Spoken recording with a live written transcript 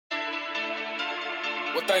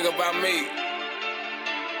One thing about me,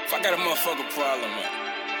 if I got a motherfucking problem, man,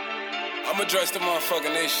 I'ma address the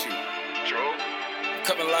motherfucking issue. True.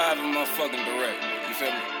 Coming live and motherfucking direct, man. You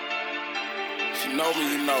feel me? If you know me,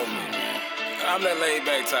 you know me, man. I'm that laid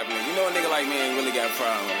back type of nigga. You know a nigga like me ain't really got a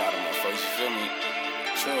problem with a lot of motherfuckers, you feel me?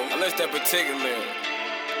 True. Unless that particular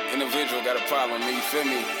individual got a problem with me, you feel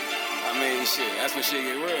me? I mean, shit, that's when shit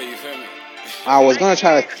get real, you feel me? I was gonna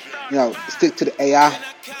try to, stick to the AI,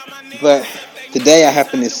 but today I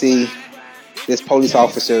happened to see this police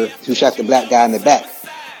officer who shot the black guy in the back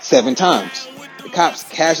 7 times. The cops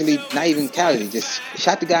casually, not even casually, just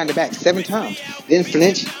shot the guy in the back 7 times. Didn't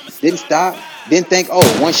flinch, didn't stop, didn't think,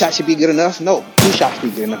 1 shot should be good enough. No, 2 shots should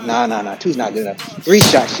be good enough. Nah, 2's not good enough. 3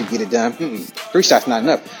 shots should get it done. 3 shots not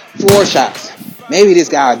enough. 4 shots. Maybe this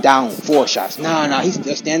guy down 4 shots. Nah, he's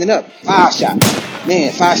still standing up. 5 shots.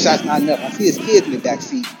 Man, 5 shots not enough. I see his kids in the back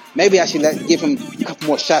seat. Maybe I should give him a couple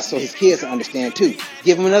more shots so his kids can understand too.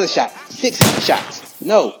 Give him another shot. 6 shots.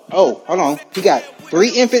 No. Oh, hold on. He got 3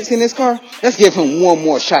 infants in this car? Let's give him 1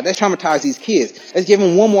 more shot. Let's traumatize these kids. Let's give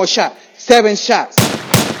him 1 more shot. 7 shots.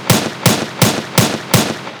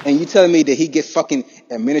 And you telling me that he gets fucking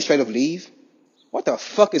administrative leave? What the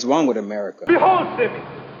fuck is wrong with America? Behold, Timmy,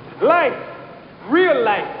 life, real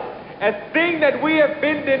life, a thing that we have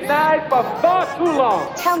been denied for far too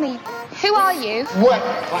long. Tell me, who are you? What?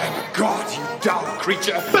 I am a god, you dull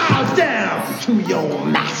creature. Bow down to your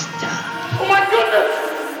master. Oh my goodness!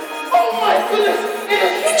 Oh my goodness! It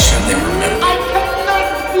is Should they remember? I cannot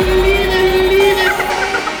believe it!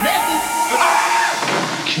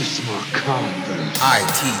 Kiss my convert.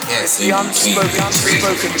 ITS. The unspoken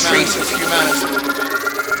truth of humanity.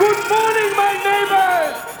 Good morning, my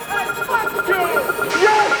neighbors! And fuck you!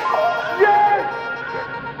 Yes!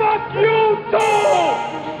 Fuck you too!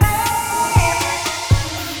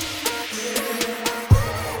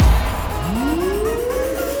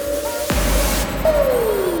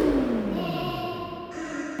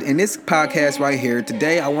 In this podcast right here,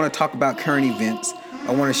 today I want to talk about current events.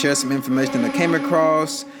 I want to share some information that I came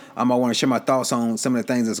across. I want to share my thoughts on some of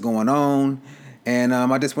the things that's going on. And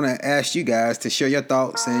I just want to ask you guys to share your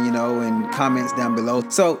thoughts and, and comments down below.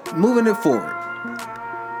 So, moving it forward.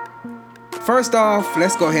 First off,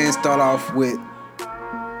 let's go ahead and start off with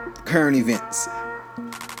current events.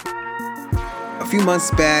 A few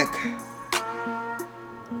months back,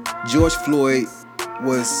 George Floyd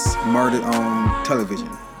was murdered on television.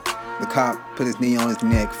 The cop put his knee on his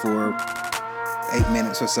neck for 8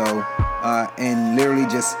 minutes or so, and literally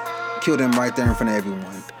just killed him right there in front of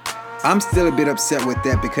everyone. I'm still a bit upset with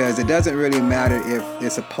that because it doesn't really matter if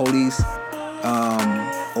it's a police,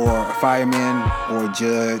 or a fireman, or a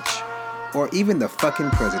judge, or even the fucking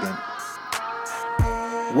president.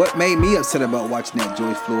 What made me upset about watching that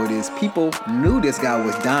George Floyd is people knew this guy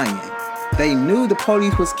was dying. They knew the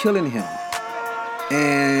police was killing him.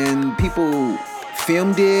 And people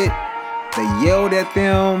filmed it, they yelled at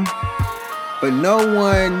them, but no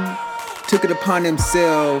one took it upon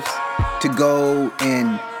themselves to go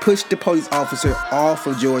and push the police officer off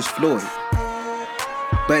of George Floyd.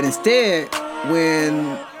 But instead,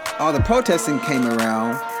 when all the protesting came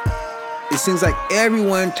around, it seems like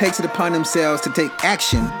everyone takes it upon themselves to take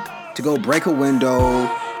action to go break a window,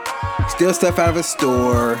 steal stuff out of a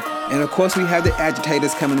store, and of course we have the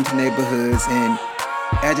agitators coming into neighborhoods and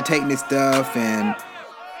agitating this stuff and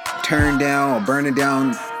turning down or burning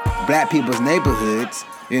down black people's neighborhoods,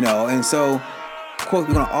 and so of course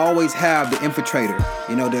we're gonna always have the infiltrator.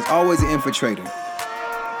 There's always an infiltrator.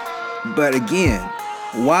 But again,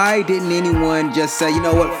 why didn't anyone just say, you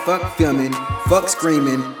know what, fuck filming, fuck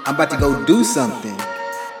screaming, I'm about to go do something?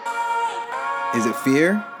 Is it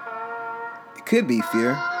fear? It could be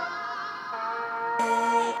fear.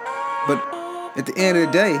 But at the end of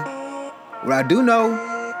the day, what I do know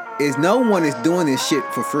is no one is doing this shit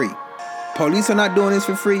for free. Police are not doing this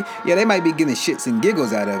for free. Yeah, they might be getting shits and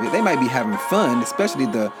giggles out of it. They might be having fun, especially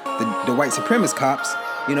the white supremacist cops,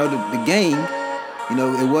 the gang.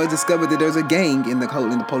 It was discovered that there's a gang in the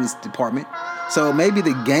police department. So maybe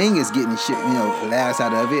the gang is getting shit, laughs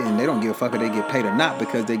out of it, and they don't give a fuck if they get paid or not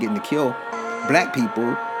because they're getting to kill black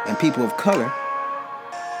people and people of color.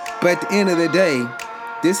 But at the end of the day,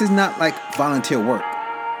 this is not like volunteer work.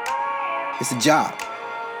 It's a job.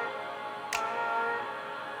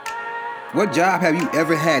 What job have you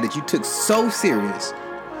ever had that you took so serious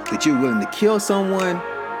that you're willing to kill someone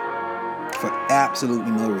for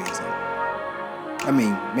absolutely no reason? I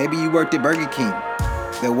mean, maybe you worked at Burger King.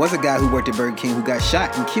 There was a guy who worked at Burger King who got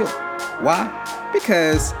shot and killed. Why?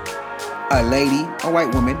 Because a lady, a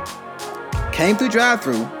white woman, came through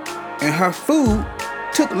drive-thru and her food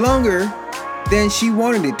took longer than she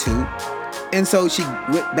wanted it to. And so she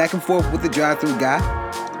went back and forth with the drive-thru guy,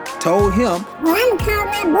 told him, well, I'm gonna call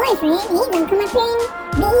my boyfriend. He's gonna come up here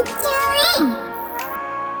and beat your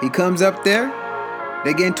ass. He comes up there,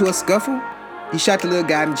 they get into a scuffle, he shot the little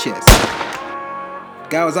guy in the chest.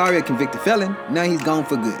 Guy was already a convicted felon, now he's gone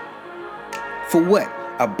for good. For what?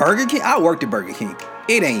 A Burger King? I worked at Burger King.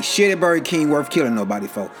 It ain't shit at Burger King worth killing nobody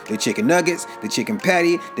for. The chicken nuggets, the chicken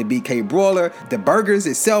patty, the BK broiler, the burgers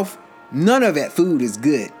itself, none of that food is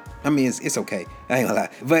good. I mean, it's okay. I ain't gonna lie.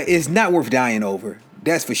 But it's not worth dying over.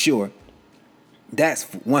 That's for sure. That's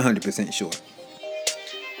 100% sure.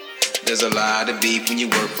 There's a lot of beef when you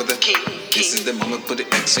work for the king. This is the moment, put the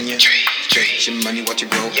X on your stretch your money, watch it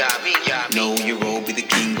grow. Know your role, be the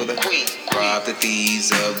king or the queen. Rob the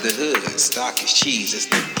thieves of the hood. Stock is cheese,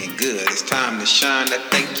 it's looking good. It's time to shine, I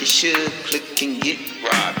think you should. Click and get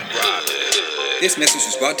robbed. This message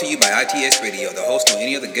was brought to you by ITS Radio. The host or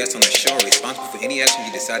any other guest on the show are responsible for any action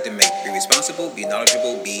you decide to make. Be responsible, be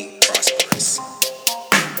knowledgeable, be prosperous.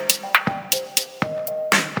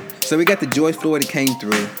 So we got the George Floyd that came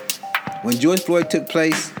through. When George Floyd took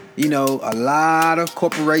place, you know, a lot of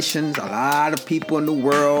corporations, a lot of people in the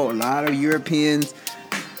world, a lot of Europeans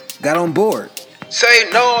got on board. Say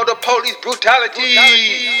no to police brutality.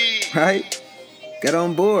 Right? Got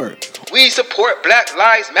on board. We support Black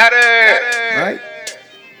Lives Matter. Right?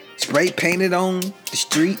 Spray painted on the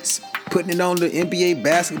streets, putting it on the NBA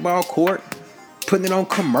basketball court, putting it on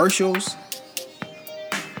commercials.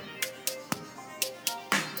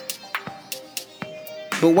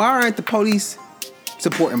 But why aren't the police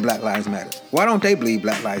supporting Black Lives Matter? Why don't they believe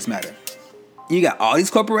Black Lives Matter? You got all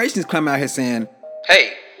these corporations coming out here saying,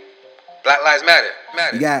 hey, Black Lives Matter.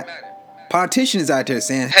 You got politicians out there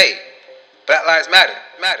saying, hey, Black Lives Matter.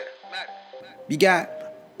 You got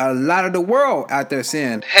a lot of the world out there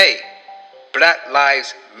saying, hey, Black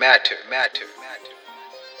Lives Matter.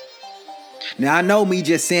 Now, I know me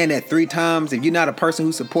just saying that 3 times, if you're not a person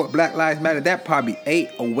who support Black Lives Matter, that probably ate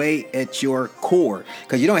away at your core.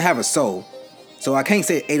 Because you don't have a soul. So I can't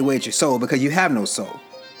say it ate away at your soul because you have no soul.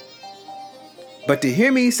 But to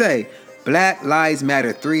hear me say Black Lives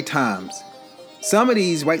Matter 3 times, some of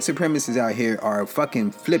these white supremacists out here are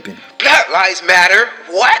fucking flipping. Black Lives Matter?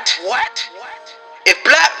 What? If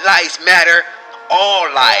Black Lives Matter,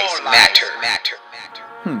 all lives matter.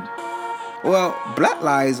 Well, Black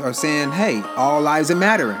Lives are saying, hey, all lives are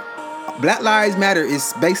mattering. Black Lives Matter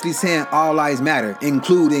is basically saying all lives matter,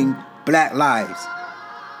 including black lives.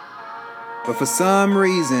 But for some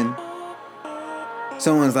reason,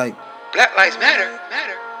 someone's like, Black Lives Matter.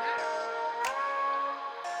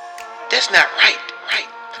 That's not right.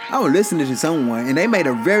 I was listening to someone, and they made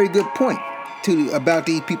a very good point about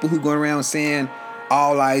these people who go around saying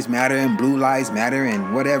all lives matter and blue lives matter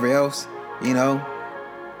and whatever else, you know.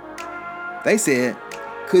 They said,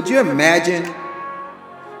 could you imagine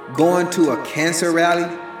going to a cancer rally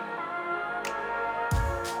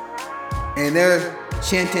and they're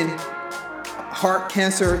chanting heart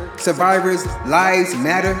cancer survivors' lives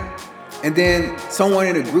matter, and then someone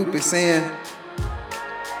in the group is saying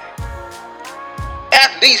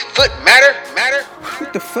athletes' foot matter?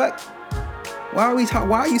 What the fuck? Why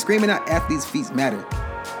are you screaming out athletes' feet matter?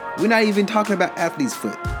 We're not even talking about athletes'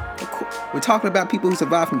 foot. We're talking about people who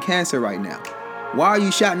survive from cancer right now. Why are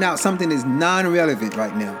you shouting out something that's non-relevant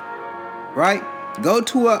right now? Right? Go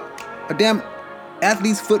to a damn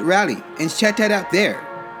athlete's foot rally and check that out there.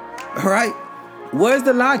 All right? Where's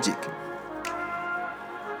the logic?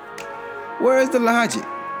 Where's the logic?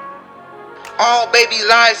 All baby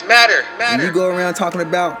lives matter. And you go around talking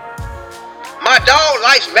about my dog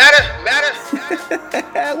lives matter.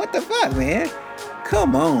 What the fuck, man?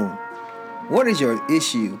 Come on. What is your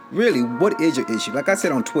issue? Really, what is your issue? Like I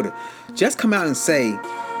said on Twitter, just come out and say,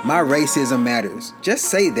 my racism matters. Just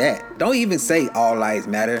say that. Don't even say all lives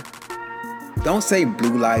matter. Don't say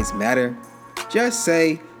blue lives matter. Just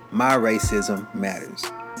say, my racism matters.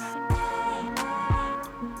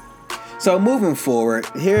 So moving forward,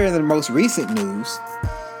 here in the most recent news,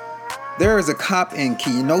 there is a cop in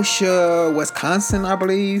Kenosha, Wisconsin, I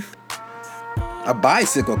believe. A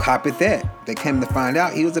bicycle cop at that. They came to find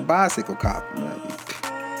out he was a bicycle cop.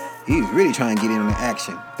 He was really trying to get in on the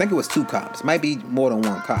action. I think it was 2 cops. Might be more than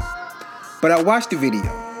 1 cop. But I watched the video.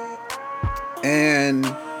 And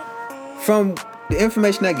from the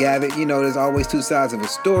information I gathered, you know, there's always 2 sides of a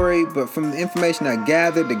story. But from the information I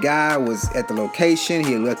gathered, the guy was at the location.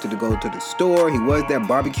 He elected to go to the store. He was there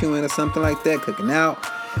barbecuing or something like that, cooking out.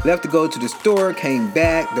 Left to go to the store, came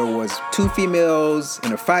back. There was 2 females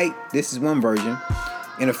in a fight. This is one version.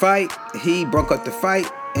 In a fight, he broke up the fight,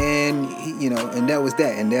 and and that was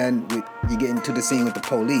that. And then you get into the scene with the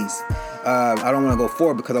police. I don't want to go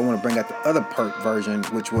forward because I want to bring out the other version,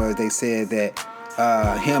 which was they said that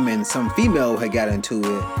him and some female had got into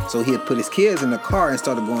it, so he had put his kids in the car and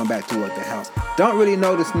started going back toward the house. Don't really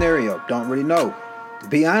know the scenario. Don't really know. To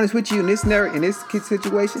be honest with you, in this scenario, in this kid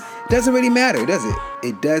situation, it doesn't really matter, does it?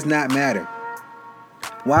 It does not matter.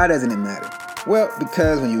 Why doesn't it matter? Well,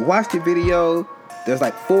 because when you watch the video, there's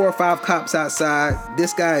like 4 or 5 cops outside.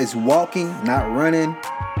 This guy is walking, not running.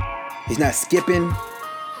 He's not skipping.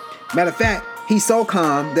 Matter of fact, he's so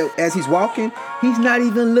calm that as he's walking, he's not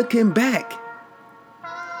even looking back.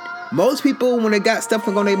 Most people, when they got stuff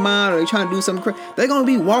on their mind or they're trying to do something crazy, they're going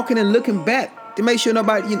to be walking and looking back to make sure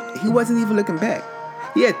nobody, he wasn't even looking back.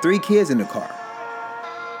 He had 3 kids in the car.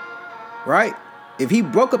 Right? If he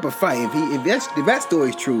broke up a fight, if that story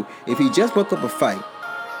is true, if he just broke up a fight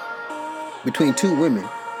between 2 women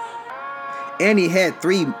and he had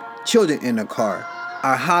 3 children in the car,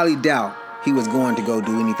 I highly doubt he was going to go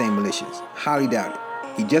do anything malicious. Highly doubt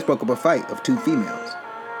it. He just broke up a fight of 2 females.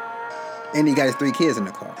 And he got his 3 kids in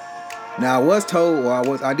the car. Now I was told,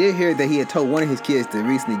 or I did hear that he had told one of his kids to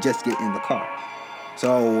recently just get in the car.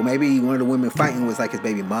 So maybe one of the women fighting was like his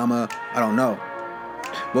baby mama. I don't know.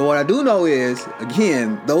 But what I do know is,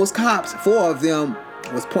 again, those cops, 4 of them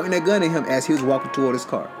was pointing their gun at him as he was walking toward his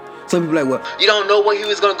car. Some people are like, well, you don't know when he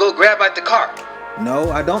was going to go grab at the car.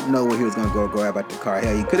 No, I don't know where he was going to go grab at the car.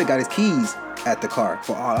 Hell, he could have got his keys at the car,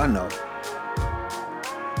 for all I know.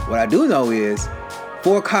 What I do know is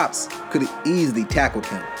 4 cops could have easily tackled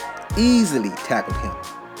him. Easily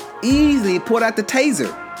pulled out the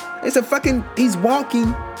taser. It's a fucking, he's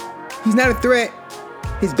walking. He's not a threat.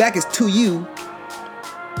 His back is to you.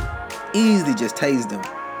 Easily just tased him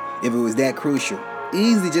if it was that crucial.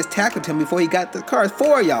 Easily just tackled him before he got the car. It's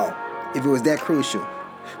 4 of y'all if it was that crucial.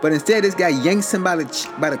 But instead, this guy yanks him by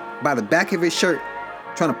the back of his shirt,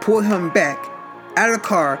 trying to pull him back out of the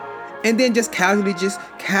car, and then just casually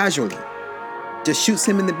shoots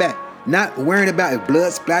him in the back. Not worrying about if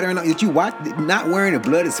blood splattering. Did you watch? Not worrying if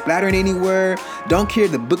blood is splattering anywhere. Don't care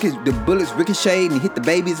if the bullets ricochet and hit the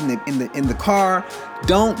babies in the car.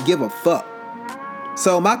 Don't give a fuck.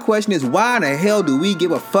 So my question is, why the hell do we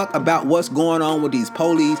give a fuck about what's going on with these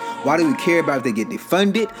police? Why do we care about if they get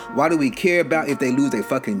defunded? Why do we care about if they lose their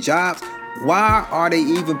fucking jobs? Why are they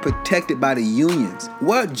even protected by the unions?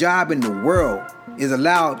 What job in the world is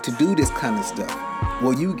allowed to do this kind of stuff?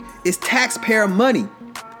 Well, it's taxpayer money.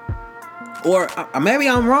 Or maybe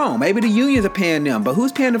I'm wrong. Maybe the unions are paying them, but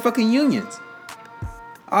who's paying the fucking unions?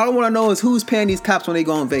 All I want to know is who's paying these cops when they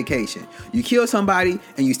go on vacation. You kill somebody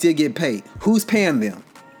and you still get paid. Who's paying them?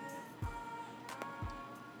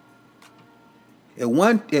 At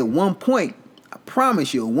one point, I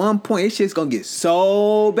promise you, this shit's gonna get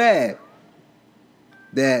so bad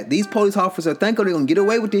that these police officers think they're gonna get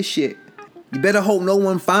away with this shit. You better hope no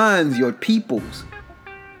one finds your peoples.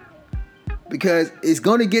 Because it's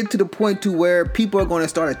gonna get to the point to where people are gonna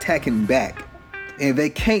start attacking back. And if they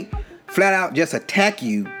can't flat out just attack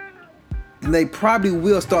you, and they probably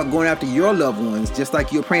will start going after your loved ones just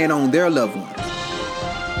like you're preying on their loved ones.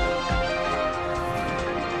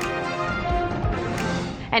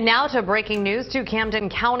 And now to breaking news. 2 Camden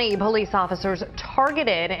County police officers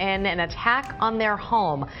targeted in an attack on their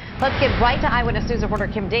home. Let's get right to Eyewitness News reporter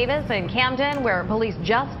Kim Davis in Camden, where police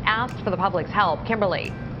just asked for the public's help.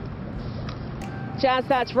 Kimberly. Jess,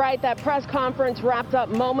 that's right. That press conference wrapped up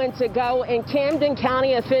moments ago, and Camden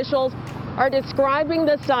County officials are describing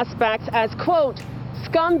the suspects as, quote,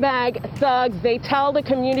 scumbag thugs. They tell the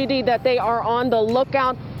community that they are on the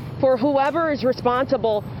lookout for whoever is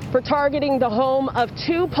responsible for targeting the home of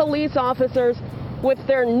 2 police officers with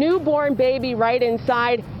their newborn baby right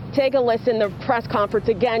inside. Take a listen. The press conference,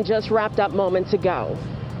 again, just wrapped up moments ago.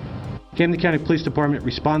 Camden County Police Department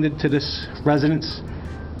responded to this residence,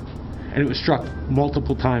 and it was struck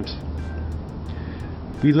multiple times.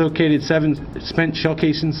 We located 7 spent shell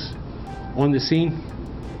casings on the scene,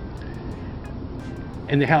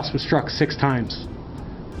 and the house was struck 6 times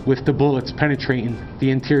with the bullets penetrating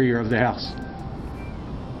the interior of the house.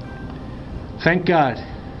 Thank God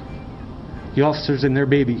the officers and their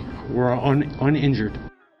baby were uninjured.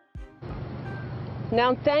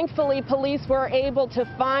 Now, thankfully, police were able to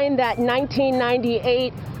find that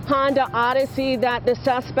 1998 Honda Odyssey that the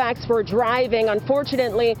suspects were driving.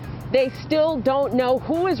 Unfortunately, they still don't know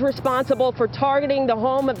who is responsible for targeting the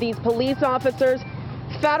home of these police officers.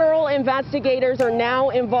 Federal investigators are now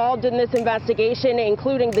involved in this investigation,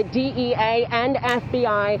 including the DEA and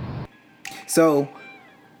FBI. So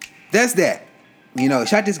that's that.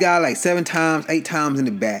 Shot this guy like 7 times, 8 times in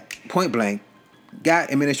the back, point blank.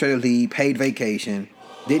 Got administrative leave, paid vacation,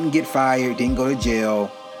 didn't get fired, didn't go to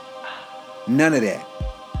jail. None of that.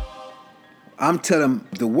 I'm telling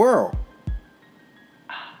the world,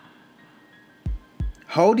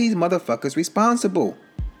 hold these motherfuckers responsible.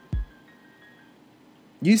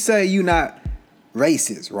 You say you not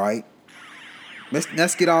racist, right?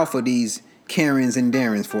 Let's get off of these Karens and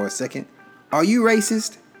Darrens for a second. Are you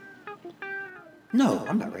racist? No,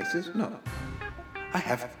 I'm not racist. No. I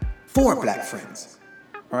have 4 black friends.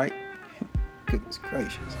 Right? Goodness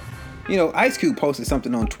gracious. You know, Ice Cube posted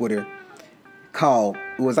something on Twitter called,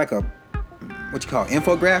 it was like a,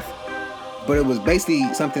 infographic? But it was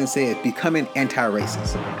basically something that said, becoming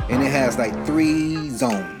anti-racist. And it has like 3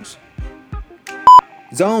 zones.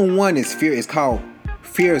 Zone 1 is called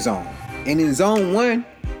fear zone. And in zone 1,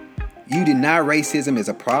 you deny racism is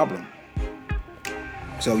a problem.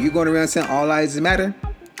 So you're going around saying all lives matter,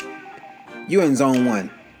 you're in zone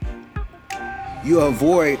 1. You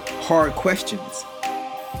avoid hard questions.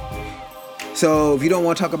 So if you don't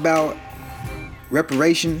want to talk about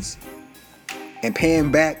reparations and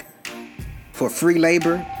paying back for free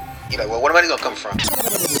labor, you're like, well, where the money gonna come from?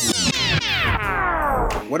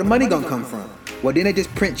 Where the money gonna come from? Well, didn't they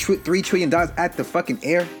just print $3 trillion at the fucking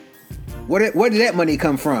air? Where did that money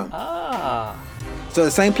come from? So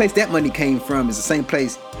the same place that money came from is the same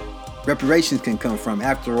place reparations can come from.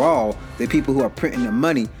 After all, the people who are printing the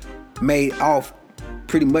money made the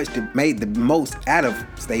most out of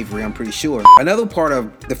slavery, I'm pretty sure. Another part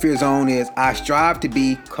of the fear zone is I strive to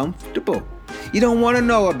be comfortable. You don't want to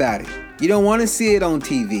know about it. You don't want to see it on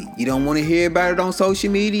TV. You don't want to hear about it on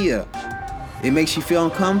social media. It makes you feel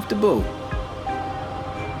uncomfortable.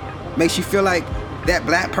 Makes you feel like that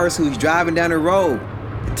black person who's driving down the road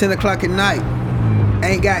at 10 o'clock at night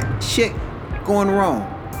ain't got shit going wrong.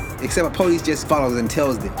 Except the police just follows and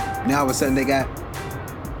tells them. Now all of a sudden they got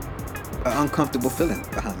an uncomfortable feeling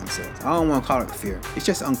behind themselves. I don't want to call it fear. It's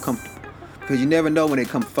just uncomfortable. Because you never know when they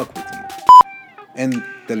come fuck with you. And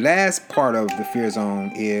the last part of the fear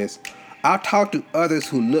zone is I'll talk to others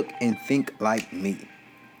who look and think like me.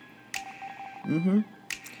 You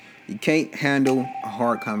can't handle a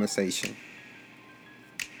hard conversation.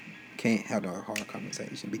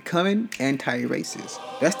 Becoming anti-racist.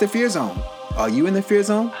 That's the fear zone. Are you in the fear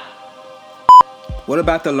zone? What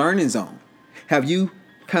about the learning zone? Have you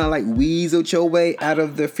kind of like weaseled your way out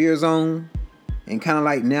of the fear zone? And kind of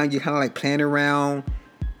like now you're kind of like playing around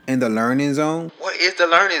in the learning zone? What is the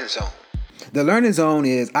learning zone? The learning zone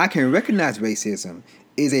is I can recognize racism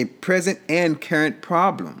is a present and current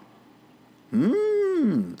problem.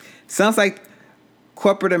 Sounds like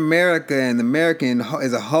corporate America and American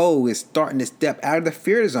as a whole is starting to step out of the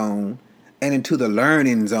fear zone and into the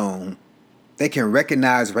learning zone. They can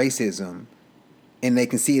recognize racism and they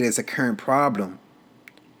can see it as a current problem.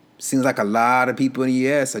 Seems like a lot of people in the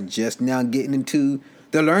U.S. are just now getting into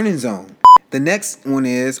the learning zone. The next one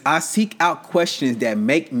is I seek out questions that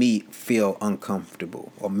make me feel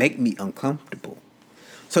uncomfortable or make me uncomfortable.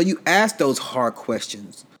 So you ask those hard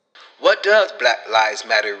questions. What does Black Lives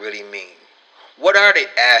Matter really mean? What are they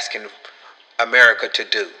asking America to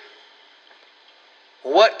do?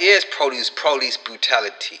 What is police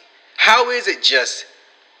brutality? How is it just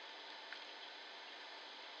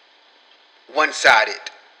one-sided?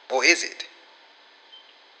 Or is it?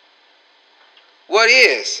 What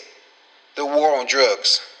is the war on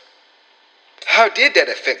drugs? How did that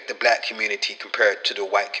affect the black community compared to the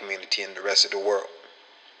white community and the rest of the world?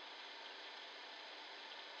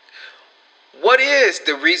 What is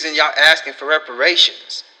the reason y'all asking for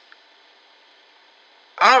reparations?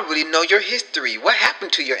 I don't really know your history. What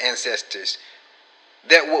happened to your ancestors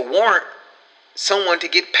that would warrant someone to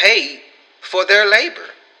get paid for their labor?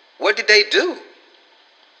 What did they do?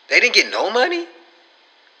 They didn't get no money?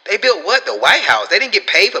 They built what? The White House. They didn't get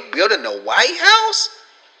paid for building the White House?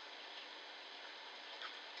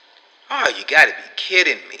 Oh, you gotta be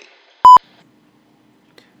kidding me.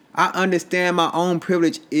 I understand my own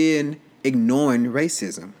privilege in ignoring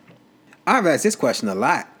racism. I've asked this question a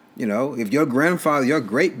lot. You know, if your grandfather, your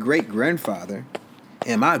great-great-grandfather,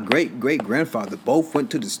 and my great-great-grandfather both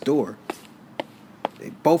went to the store, they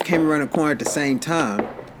both came around the corner at the same time.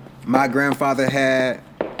 My grandfather had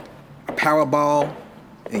a Powerball,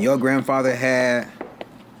 and your grandfather had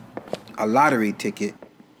a lottery ticket,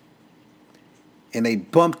 and they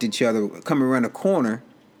bumped each other coming around the corner,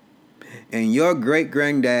 and your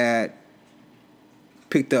great-granddad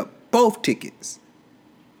picked up both tickets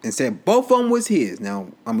and said both of them was his. Now,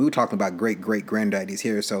 we were talking about great-great-granddaddies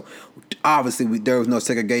here, so obviously there was no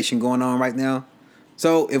segregation going on right now.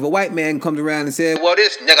 So if a white man comes around and said, well,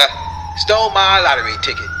 this nigga stole my lottery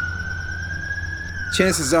ticket,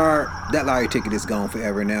 chances are that lottery ticket is gone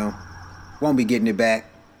forever now. Won't be getting it back.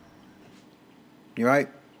 You right?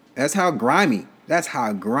 That's how grimy That's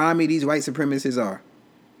how grimy these white supremacists are.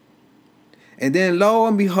 And then lo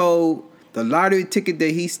and behold, the lottery ticket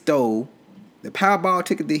that he stole, the Powerball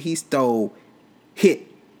ticket that he stole, hit.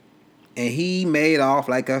 And he made off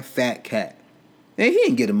like a fat cat. And he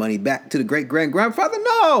didn't get the money back to the great-grand-grandfather.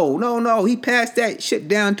 No. He passed that shit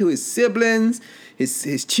down to his siblings,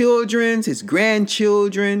 his children, his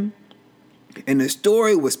grandchildren. And the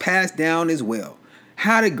story was passed down as well.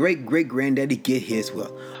 How did great-great-granddaddy get his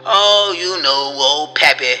wealth? Oh, you know, old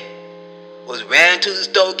Pappy was ran to the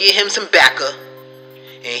store to get him some backer.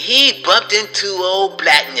 And he bumped into old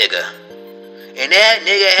black nigga. And that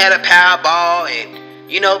nigga had a Powerball,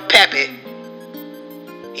 and, you know, Pappy,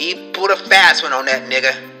 he put a fast one on that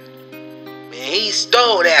nigga. And he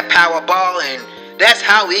stole that Powerball, and that's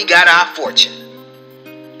how we got our fortune.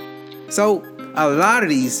 So, a lot of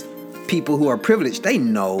these people who are privileged, they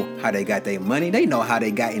know how they got their money. They know how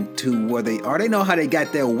they got into where they are. They know how they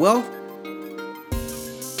got their wealth.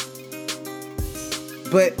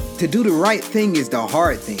 But to do the right thing is the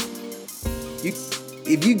hard thing.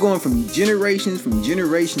 If you're going from generation to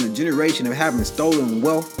generation of having stolen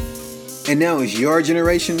wealth, and now it's your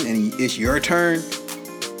generation and it's your turn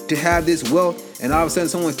to have this wealth, and all of a sudden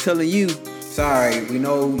someone's telling you, sorry, we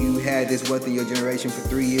know you had this wealth in your generation for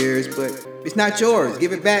 3 years, but it's not yours.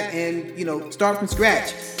 Give it back and, start from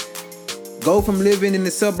scratch. Go from living in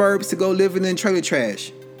the suburbs to go living in trailer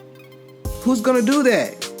trash. Who's gonna do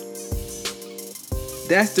that?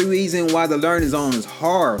 That's the reason why the learning zone is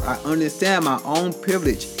hard. I understand my own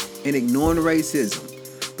privilege in ignoring racism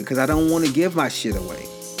because I don't want to give my shit away.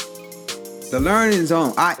 The learning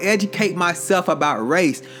zone, I educate myself about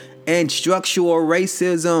race and structural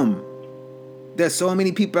racism. There's so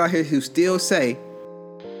many people out here who still say,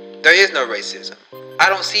 there is no racism. I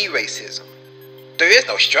don't see racism. There is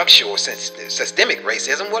no structural systemic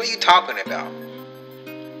racism. What are you talking about?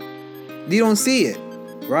 You don't see it,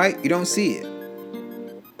 right? You don't see it.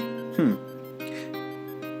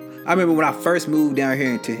 I remember when I first moved down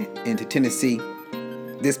here into Tennessee,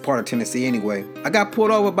 this part of Tennessee anyway, I got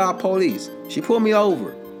pulled over by police. She pulled me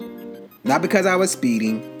over. Not because I was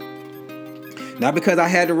speeding. Not because I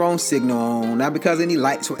had the wrong signal on. Not because any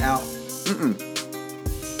lights were out.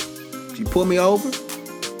 She pulled me over.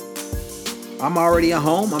 I'm already at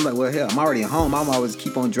home. I'm like, well, hell, I'm already at home. I'm always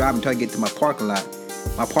keep on driving until I get to my parking lot,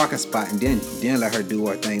 my parking spot, and then let her do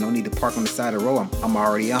her thing. Don't need to park on the side of the road. I'm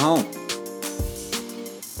already at home.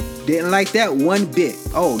 Didn't like that one bit.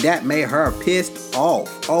 Oh, that made her pissed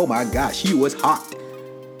off. Oh my gosh, she was hot.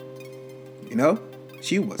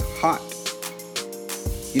 She was hot.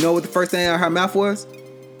 You know what the first thing out of her mouth was?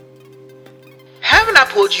 Haven't I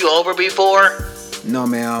pulled you over before? No,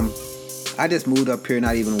 ma'am. I just moved up here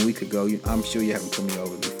not even a week ago. I'm sure you haven't pulled me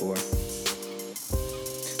over before.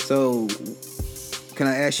 So, can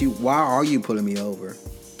I ask you, why are you pulling me over?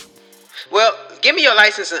 Well, give me your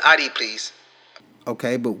license and ID, please.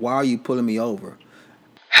 Okay, but why are you pulling me over?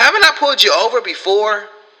 Haven't I pulled you over before?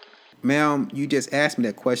 Ma'am, you just asked me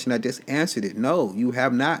that question. I just answered it. No, you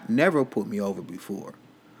have never pulled me over before.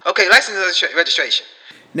 Okay, license and registration.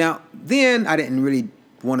 Now, then I didn't really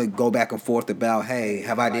want to go back and forth about, hey,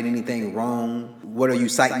 have I did anything wrong? What are you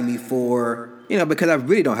citing me for? Because I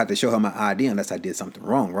really don't have to show her my ID unless I did something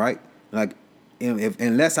wrong, right? Like,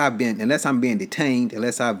 unless I'm being detained,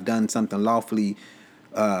 unless I've done something lawfully,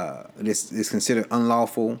 this is considered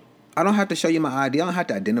unlawful, I don't have to show you my ID. I don't have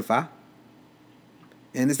to identify.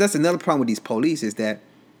 And that's another problem with these police is that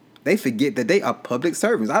they forget that they are public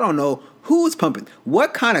servants. I don't know who's pumping.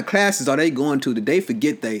 What kind of classes are they going to that they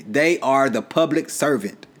forget they are the public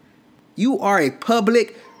servant? You are a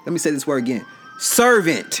public, let me say this word again,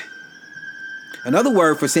 servant. Another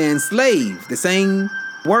word for saying slave. The same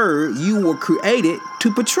word you were created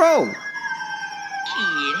to patrol. Shit,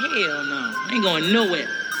 hell no. I ain't going nowhere.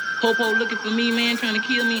 Popo looking for me, man, trying to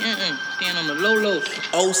kill me. Stand on the low.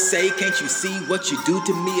 Oh, say, can't you see what you do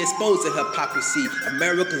to me? Exposing hypocrisy.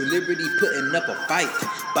 America's liberty putting up a fight.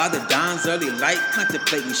 By the dawn's early light,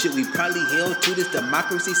 contemplating should we probably hail to this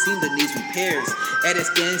democracy? Seem that needs repairs. At a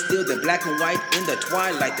standstill, the black and white in the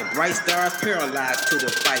twilight. The bright stars paralyzed to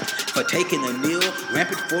the fight. For taking a kneel,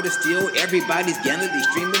 rampant for the steel. Everybody's gallantly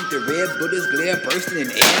streaming. The red bullets glare bursting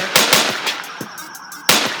in air.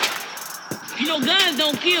 You know, guns Guns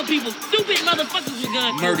don't kill people. Stupid motherfuckers with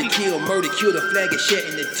guns Murder, kill, the flag is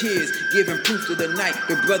shedding the tears. Giving proof to the night,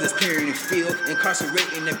 the brothers carrying the field.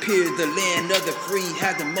 Incarcerating the peers, the land of the free.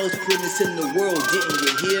 Have the most prisoners in the world, didn't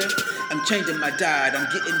you hear? I'm changing my diet, I'm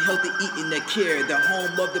getting healthy, eating the care. The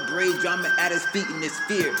home of the brave, drama at his feet in this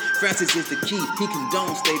fear. Francis is the key, he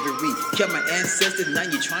condoned slavery. Kept my ancestors, now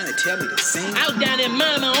you're trying to tell me the same. Out down in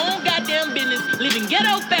my own goddamn business, living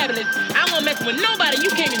ghetto fabulous. I won't mess with nobody,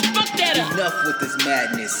 you can't even fuck that up. Enough with this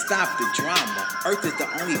madness, stop the drama. Earth is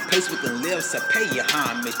the only place we can live, so pay your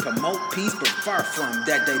homage. Promote peace, but far from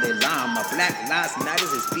that Dalai Lama. Black Lives Matter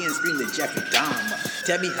is being screamed at Jeffrey Dahmer.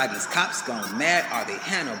 Tell me how these cops gone mad, are they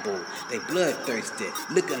Hannibal? They bloodthirsty,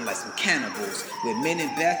 looking like some cannibals. With men in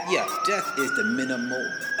death, yeah, death is the minimal.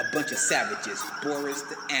 A bunch of savages, Boris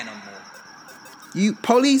the animal. You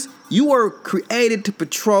police, you were created to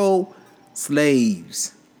patrol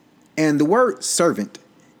slaves. And the word servant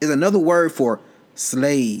is another word for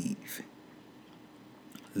slave.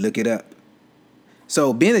 Look it up.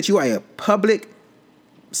 So being that you are a public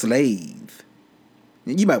slave,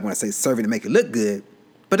 you might want to say servant to make it look good,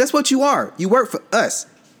 but that's what you are. You work for us.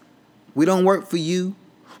 We don't work for you.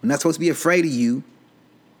 We're not supposed to be afraid of you.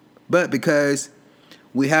 But because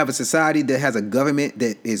we have a society that has a government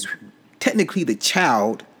that is technically the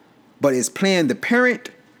child, but is playing the parent,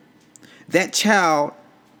 that child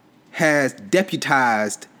has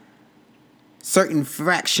deputized certain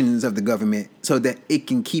fractions of the government so that it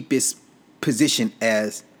can keep its position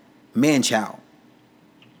as man-child.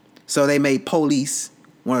 So they made police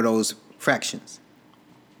one of those fractions.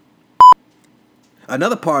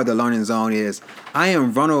 Another part of the learning zone is I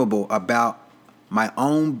am vulnerable about my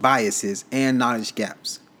own biases and knowledge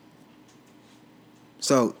gaps.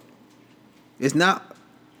 So it's not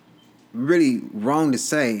really wrong to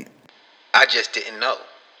say, I just didn't know.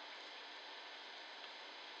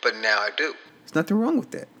 But now I do. There's nothing wrong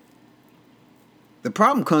with that. The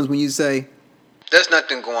problem comes when you say, there's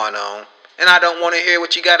nothing going on, and I don't want to hear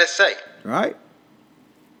what you got to say. Right?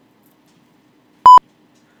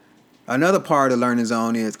 Another part of the learning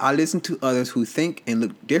zone is I listen to others who think and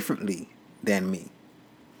look differently than me.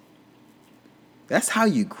 That's how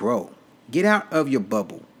you grow. Get out of your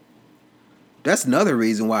bubble. That's another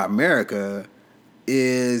reason why America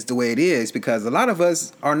is the way it is, because a lot of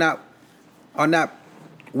us are not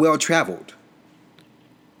well traveled.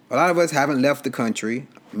 A lot of us haven't left the country.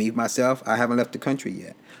 Me, myself, I haven't left the country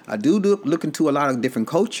yet. I do look into a lot of different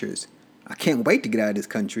cultures. I can't wait to get out of this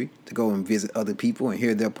country to go and visit other people and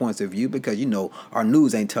hear their points of view, because, you know, our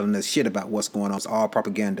news ain't telling us shit about what's going on. It's all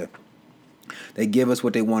propaganda. They give us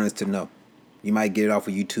what they want us to know. You might get it off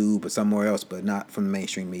of YouTube or somewhere else, but not from the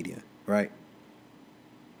mainstream media, right?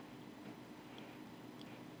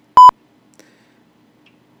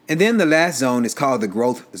 And then the last zone is called the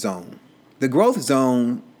growth zone. The growth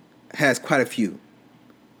zone has quite a few.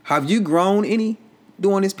 Have you grown any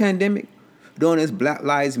during this pandemic? During this Black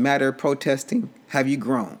Lives Matter protesting? Have you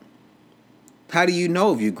grown? How do you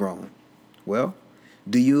know if you've grown? Well,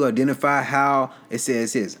 do you identify how it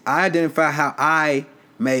says this? I identify how I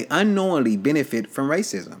may unknowingly benefit from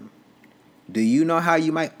racism. Do you know how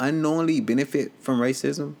you might unknowingly benefit from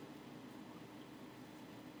racism?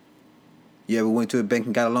 You ever went to a bank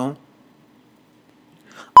and got a loan?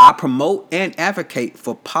 I promote and advocate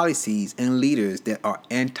for policies and leaders that are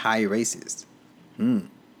anti-racist.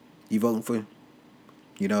 You voting for,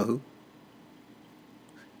 you know who?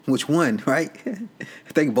 Which one, right?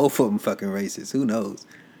 I think both of them fucking racist. Who knows?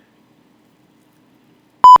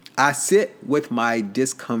 I sit with my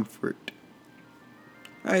discomfort.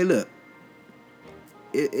 Hey, look.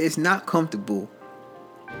 It's not comfortable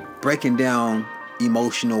breaking down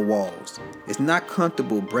emotional walls. It's not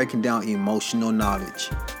comfortable breaking down emotional knowledge.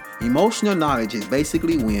 Emotional knowledge is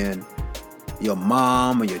basically when your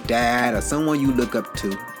mom or your dad or someone you look up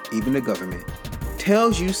to, even the government,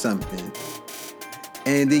 tells you something,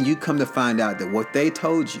 and then you come to find out that what they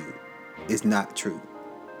told you is not true.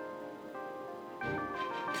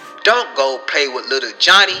 Don't go play with little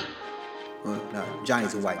Johnny. Well, no,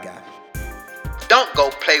 Johnny's a white guy. Don't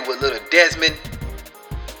go play with little Desmond.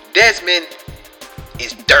 Desmond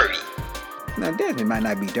is dirty. Now, Desmond might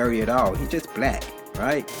not be dirty at all. He's just black,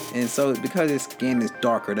 right? And so because his skin is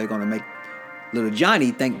darker, they're going to make little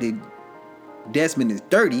Johnny think that Desmond is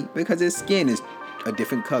dirty because his skin is a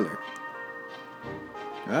different color.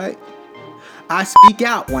 Right? I speak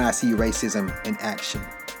out when I see racism in action.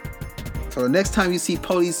 So the next time you see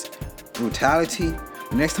police brutality,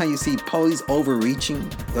 the next time you see police overreaching,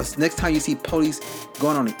 the next time you see police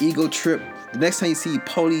going on an ego trip, the next time you see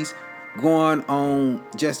police going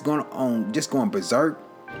berserk,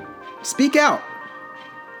 speak out.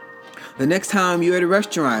 The next time you're at a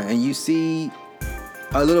restaurant and you see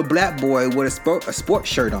a little black boy with a sports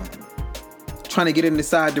shirt on, trying to get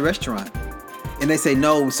inside the restaurant, and they say,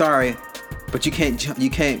 no, sorry, but you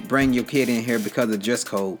can't bring your kid in here because of the dress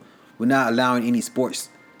code. We're not allowing any sports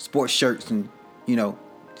shirts and,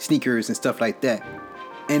 sneakers and stuff like that.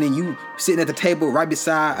 And then you sitting at the table right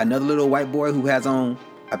beside another little white boy who has on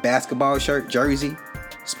a basketball shirt, jersey,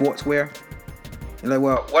 sportswear. You're like,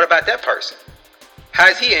 well, what about that person? How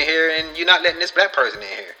is he in here and you're not letting this black person in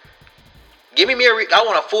here? Give me I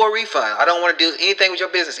want a full refund. I don't want to do anything with your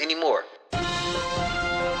business anymore.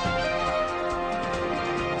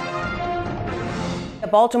 The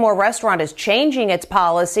Baltimore restaurant is changing its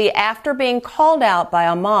policy after being called out by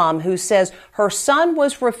a mom who says her son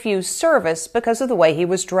was refused service because of the way he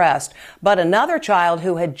was dressed. But another child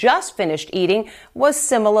who had just finished eating was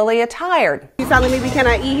similarly attired. You telling me we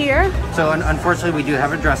cannot eat here? So unfortunately, we do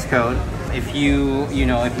have a dress code. If you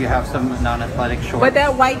have some non-athletic shorts. But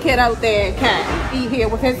that white kid out there can eat here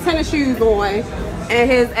with his tennis shoes on and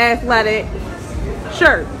his athletic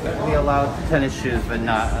shirt. We allow tennis shoes, but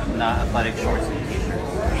not athletic shorts and t-shirts.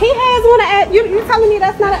 He has on you telling me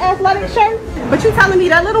that's not an athletic shirt? But you telling me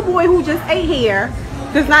that little boy who just ate here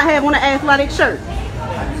does not have on an athletic shirt?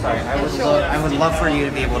 I'm sorry. I would love for you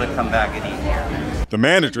to be able to come back and eat here. The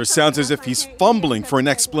manager sounds as if he's fumbling for an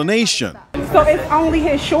explanation. So it's only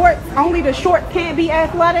his shorts? Only the shorts can't be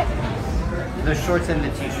athletic? The shorts and the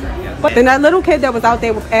t-shirt, yes. But then that little kid that was out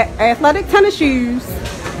there with athletic tennis shoes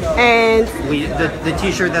and... The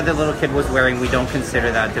t-shirt that the little kid was wearing, we don't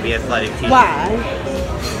consider that to be athletic t-shirt. Why?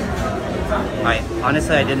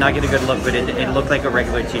 Honestly, I did not get a good look, but it looked like a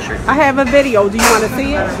regular t-shirt. I have a video. Do you want to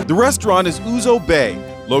see it? The restaurant is Ouzo Bay,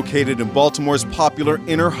 located in Baltimore's popular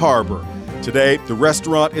Inner Harbor. Today, the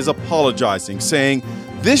restaurant is apologizing, saying,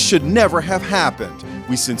 "This should never have happened.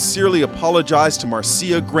 We sincerely apologize to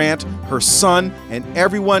Marcia Grant, her son, and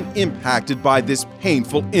everyone impacted by this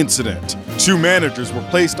painful incident." 2 managers were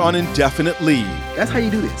placed on indefinite leave. That's how you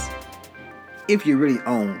do this. If you really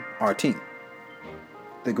own our team,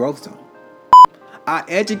 the Growth Zone. I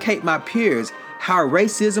educate my peers how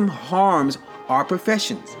racism harms our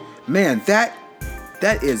professions. Man, that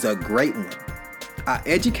is a great one. I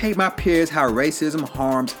educate my peers how racism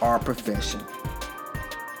harms our profession.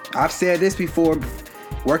 I've said this before.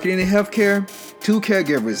 Working in the healthcare, 2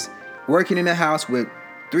 caregivers working in a house with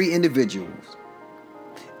 3 individuals.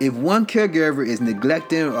 If one caregiver is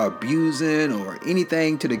neglecting or abusing or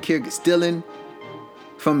anything to the caregiver, stealing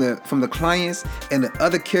from the clients, and the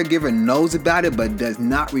other caregiver knows about it but does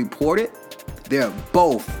not report it, they're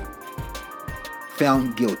both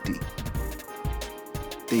found guilty.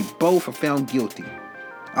 They both are found guilty.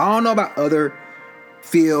 I don't know about other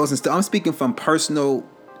fields and stuff. I'm speaking from personal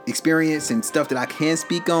experience and stuff that I can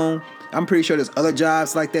speak on. I'm pretty sure there's other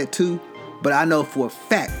jobs like that too, but I know for a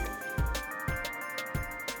fact,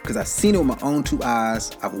 because I've seen it with my own 2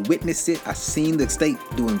 eyes. I've witnessed it. I've seen the state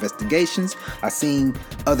do investigations. I've seen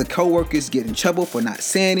other coworkers get in trouble for not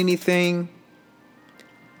saying anything.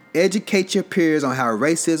 Educate your peers on how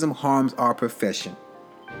racism harms our profession.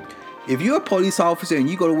 If you're a police officer and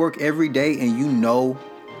you go to work every day and you know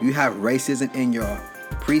you have racism in your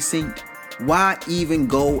precinct, why even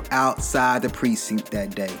go outside the precinct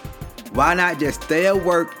that day? Why not just stay at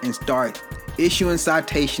work and start issuing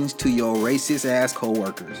citations to your racist ass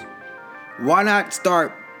coworkers? Why not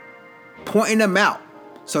start pointing them out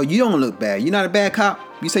so you don't look bad? You're not a bad cop?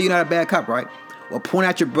 You say you're not a bad cop, right? Well, point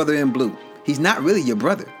out your brother in blue. He's not really your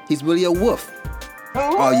brother. He's really a wolf.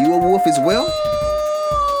 Are you a wolf as well?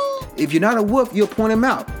 If you're not a wolf, you'll point him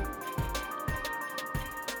out.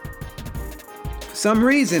 For some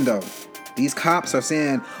reason, though, these cops are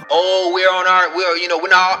saying, "Oh, we're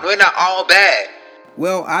not all bad."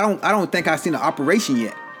 Well, I don't think I've seen an operation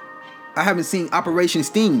yet. I haven't seen Operation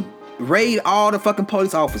Sting. Raid all the fucking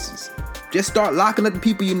police officers. Just start locking up the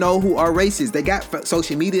people you know who are racist. They got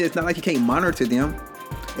social media. It's not like you can't monitor them.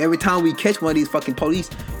 Every time we catch one of these fucking police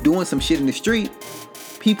doing some shit in the street,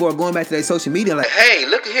 people are going back to their social media like, "Hey,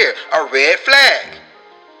 look here, a red flag."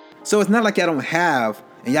 So it's not like y'all don't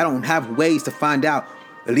have ways to find out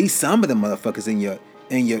at least some of the motherfuckers in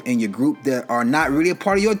your group that are not really a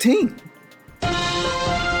part of your team.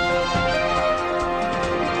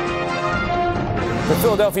 The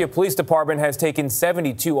Philadelphia Police Department has taken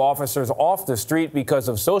 72 officers off the street because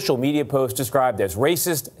of social media posts described as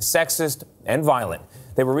racist, sexist, and violent.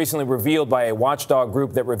 They were recently revealed by a watchdog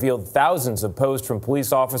group that revealed thousands of posts from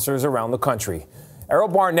police officers around the country. Errol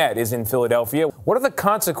Barnett is in Philadelphia. What are the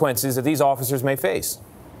consequences that these officers may face?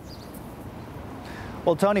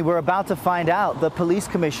 Well, Tony, we're about to find out. The police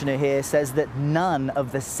commissioner here says that none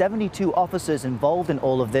of the 72 officers involved in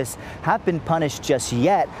all of this have been punished just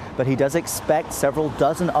yet, but he does expect several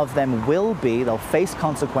dozen of them will be. They'll face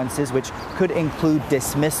consequences which could include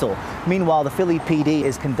dismissal. Meanwhile, the Philly PD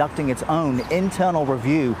is conducting its own internal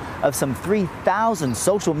review of some 3,000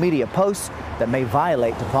 social media posts that may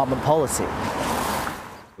violate department policy.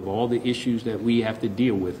 Of all the issues that we have to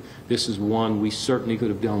deal with, this is one we certainly could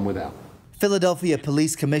have done without. Philadelphia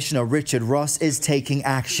Police Commissioner Richard Ross is taking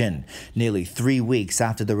action. Nearly 3 weeks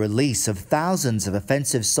after the release of thousands of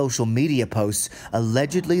offensive social media posts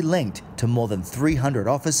allegedly linked to more than 300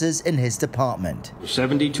 officers in his department.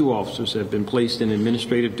 72 officers have been placed in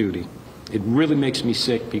administrative duty. It really makes me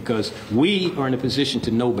sick because we are in a position to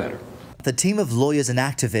know better. The team of lawyers and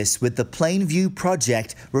activists with the Plainview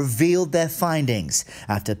Project revealed their findings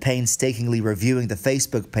after painstakingly reviewing the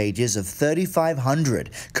Facebook pages of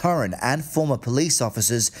 3,500 current and former police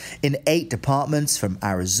officers in 8 departments from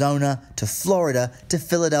Arizona to Florida to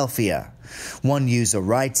Philadelphia. One user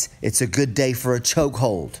writes, "It's a good day for a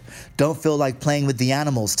chokehold. Don't feel like playing with the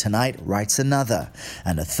animals tonight," writes another.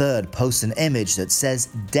 And a third posts an image that says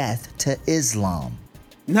 "Death to Islam."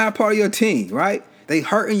 Not part of your team, right? They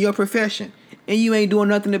hurting your profession, and you ain't doing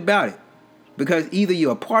nothing about it. Because either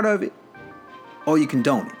you're a part of it, or you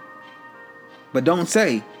condone it. But don't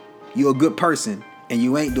say you're a good person, and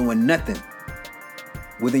you ain't doing nothing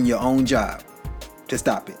within your own job to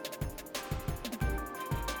stop it.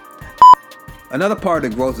 Another part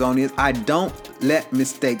of the growth zone is I don't let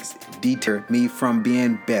mistakes deter me from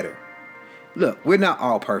being better. Look, we're not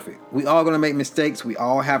all perfect. We all gonna make mistakes. We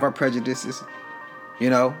all have our prejudices,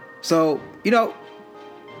 So,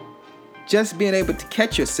 just being able to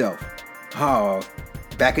catch yourself. Oh,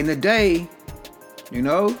 back in the day,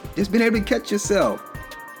 just being able to catch yourself.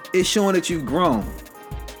 It's showing that you've grown.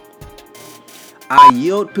 I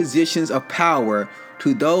yield positions of power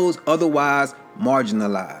to those otherwise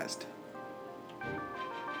marginalized.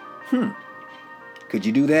 Could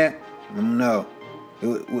you do that? No.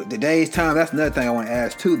 Today's time, that's another thing I want to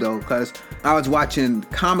ask too, though, because I was watching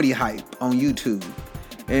Comedy Hype on YouTube,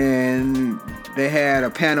 and they had a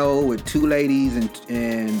panel with 2 ladies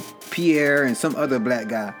and Pierre and some other black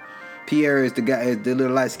guy. Pierre is the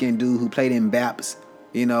little light-skinned dude who played in Baps.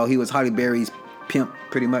 He was Halle Berry's pimp,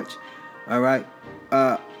 pretty much. All right.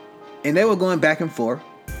 And they were going back and forth,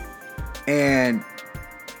 and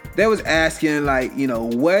they was asking, like,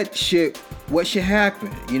 what should happen?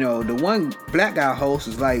 The one black guy host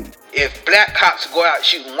was like, if black cops go out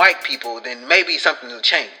shooting white people, then maybe something will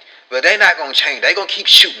change. But they're not going to change. They're going to keep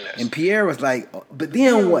shooting us. And Pierre was like, but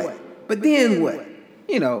then what? But then what?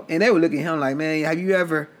 And they were looking at him like, man, have you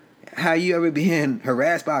ever been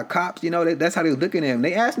harassed by cops? That's how they were looking at him.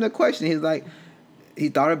 They asked him the question. He's like, he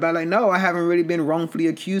thought about it, like, no, I haven't really been wrongfully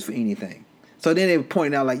accused for anything. So then they were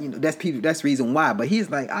pointing out, like, that's the reason why. But he's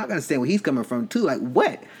like, I understand where he's coming from too. Like,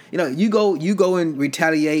 what? You go and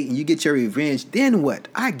retaliate and you get your revenge. Then what?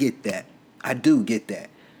 I get that. I do get that.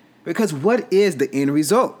 Because what is the end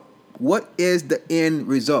result? What is the end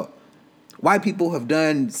result? White people have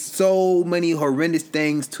done so many horrendous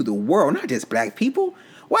things to the world, not just black people.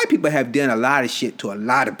 White people have done a lot of shit to a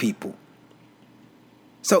lot of people.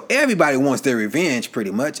 So everybody wants their revenge, pretty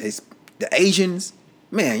much. It's the Asians.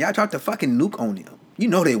 Man, y'all dropped the fucking nuke on them.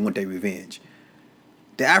 They want their revenge.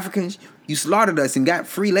 The Africans, you slaughtered us and got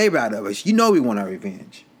free labor out of us. We want our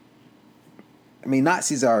revenge. I mean,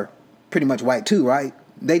 Nazis are pretty much white too, right?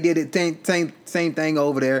 They did it same thing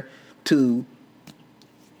over there to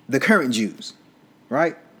the current Jews,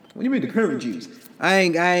 right? What do you mean the current Jews? I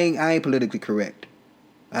ain't politically correct.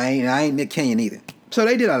 I ain't Nick Cannon either. So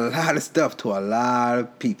they did a lot of stuff to a lot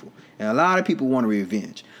of people, and a lot of people want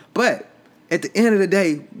revenge. But at the end of the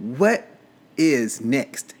day, what is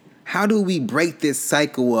next? How do we break this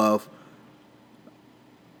cycle of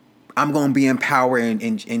I'm going to be in power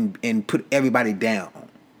and put everybody down?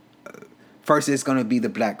 First, it's going to be the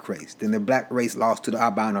black race. Then the black race lost to the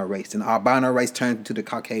albino race. Then the albino race turned to the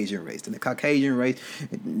Caucasian race. Then the Caucasian race,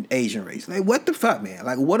 Asian race. Like, what the fuck, man?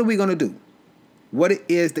 Like, what are we going to do? What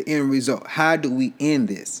is the end result? How do we end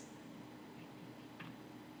this?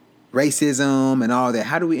 Racism and all that.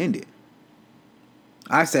 How do we end it?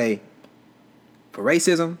 I say, for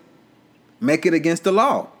racism, make it against the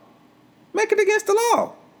law. Make it against the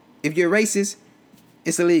law. If you're racist,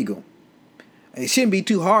 it's illegal. It shouldn't be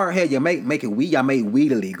too hard. Hell, y'all make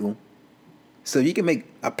weed illegal. So you can make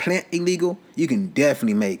a plant illegal. You can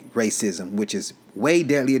definitely make racism, which is way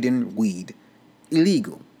deadlier than weed,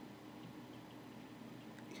 illegal.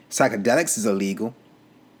 Psychedelics is illegal.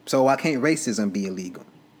 So why can't racism be illegal?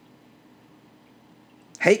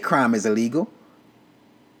 Hate crime is illegal.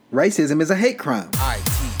 Racism is a hate crime.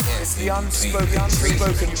 It's the unspoken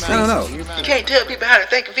No. You can't tell people how to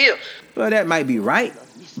think and feel. Well, that might be right,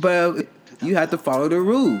 but you have to follow the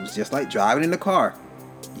rules, just like driving in the car.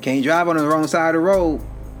 You can't drive on the wrong side of the road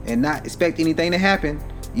and not expect anything to happen.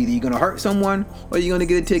 Either you're gonna hurt someone or you're gonna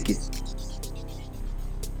get a ticket.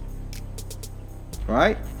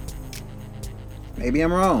 Right? Maybe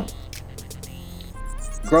I'm wrong.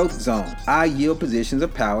 Growth zone. I yield positions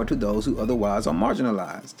of power to those who otherwise are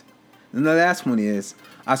marginalized. And the last one is,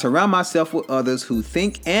 I surround myself with others who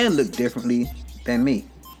think and look differently than me.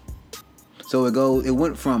 So it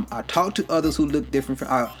went from I talk to others who look different from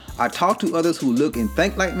I talk to others who look and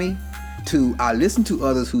think like me, to I listen to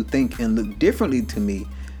others who think and look differently to me,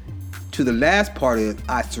 to the last part of it,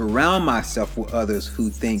 I surround myself with others who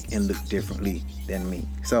think and look differently than me.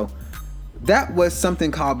 So that was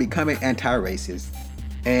something called Becoming Anti-Racist.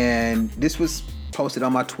 And this was posted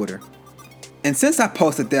on my Twitter. And since I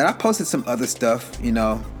posted that, I posted some other stuff,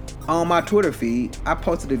 on my Twitter feed. I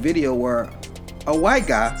posted a video where a white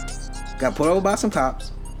guy got pulled over by some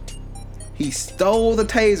cops. He stole the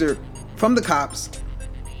taser from the cops,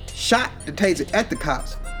 shot the taser at the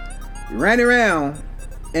cops, ran around,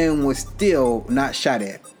 and was still not shot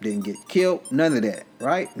at. Didn't get killed, none of that,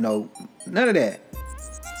 right? No, none of that.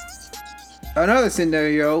 Another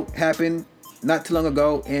scenario happened not too long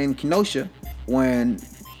ago in Kenosha when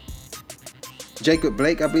Jacob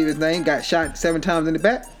Blake, I believe his name, got shot 7 times in the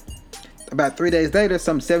back. About 3 days later,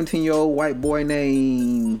 some 17-year-old white boy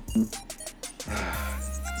named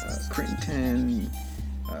Crittenton,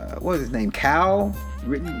 what was his name? Cal?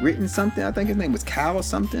 Written something? I think his name was Cal or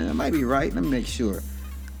something. I might be right. Let me make sure.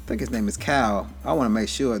 I think his name is Cal. I want to make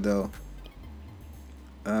sure though.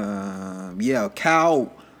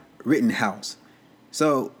 Cal Rittenhouse.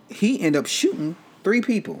 So he ended up shooting 3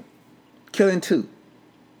 people, killing 2.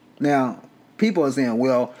 Now, people are saying,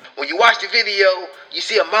 well, when you watch the video, you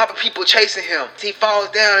see a mob of people chasing him. He falls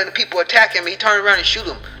down and the people attack him. He turns around and shoot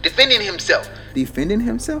him, defending himself. Defending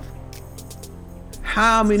himself?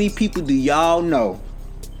 How many people do y'all know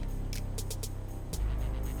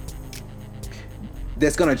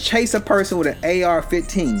that's gonna chase a person with an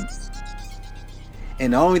AR-15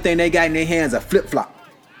 and the only thing they got in their hands is a flip-flop?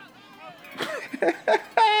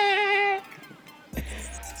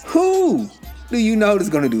 Who do you know that's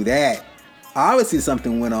gonna do that? Obviously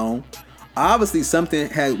something went on. Obviously something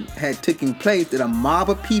had taken place that a mob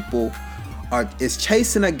of people is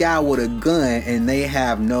chasing a guy with a gun and they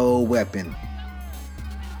have no weapon.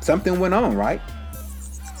 Something went on, right?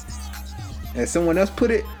 As someone else put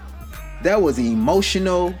it, that was an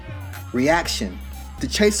emotional reaction. To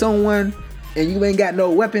chase someone and you ain't got no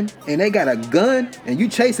weapon and they got a gun and you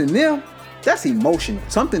chasing them, that's emotional.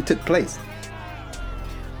 Something took place.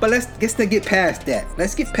 But let's get past that.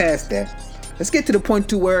 Let's get past that. Let's get to the point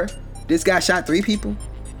to where this guy shot 3 people.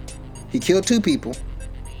 He killed 2 people.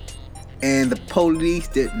 And the police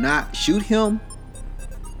did not shoot him.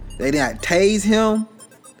 They did not tase him.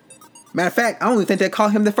 Matter of fact, I don't even think they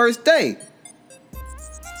caught him the first day.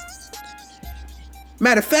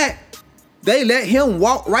 Matter of fact, they let him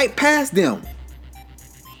walk right past them.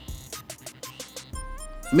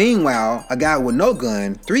 Meanwhile, a guy with no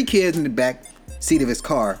gun, 3 kids in the back seat of his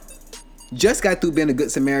car, just got through being a good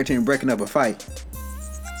Samaritan and breaking up a fight,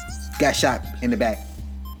 got shot in the back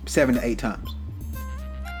 7 to 8 times.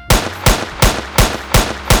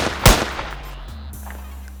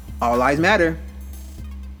 All lives matter.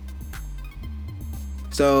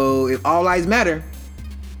 So if all lives matter,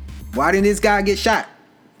 why didn't this guy get shot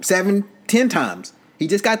 7, 10 times? He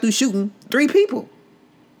just got through shooting 3 people.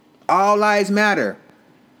 All lives matter.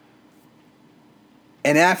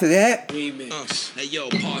 And after that, hey yo,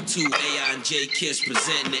 part 2, AI and J Kiss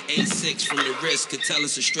presenting the A6 from the wrist. Could tell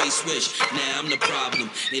us a straight switch. Now I'm the problem,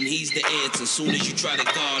 and he's the answer. Soon as you try to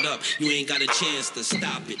guard up, you ain't got a chance to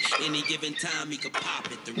stop it. Any given time, he could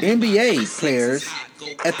pop it. The NBA players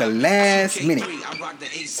at the last minute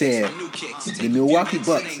said the Milwaukee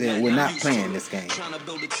Bucks said we're not playing this game.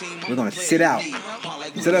 We're gonna sit out.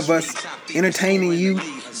 Instead of us entertaining you,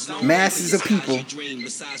 masses of people,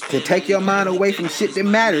 to take your mind away from shit that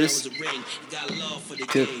matters,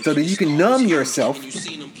 so that you can numb yourself.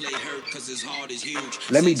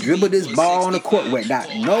 Let me dribble this ball on the court where not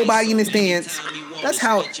nobody in the stands. That's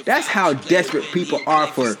how desperate people are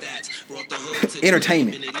for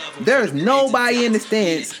entertainment. There is nobody in the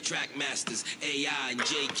stands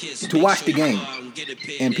to watch the game,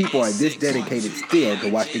 and people are this dedicated still to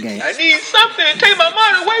watch the game. I need something to take my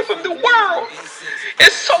mind away from the world.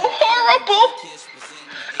 It's so horrible.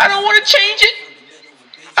 I don't want to change it.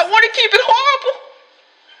 I want to keep it horrible.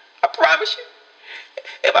 I promise you.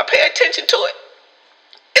 If I pay attention to it,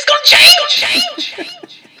 It's gonna change.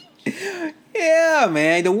 Yeah,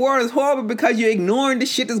 man. The world is horrible because you're ignoring the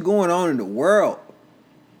shit that's going on in the world.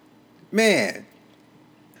 Man.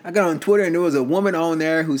 I got on Twitter and there was a woman on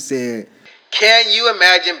there who said, can you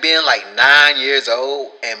imagine being like 9 years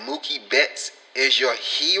old and Mookie Betts is your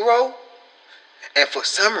hero? And for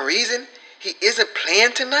some reason, he isn't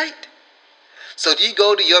playing tonight? So do you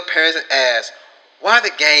go to your parents and ask why the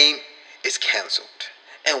game is canceled?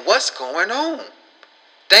 And what's going on?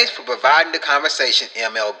 Thanks for providing the conversation,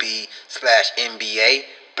 MLB/NBA.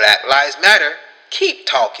 Black Lives Matter. Keep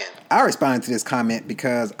talking. I responded to this comment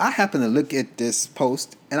because I happened to look at this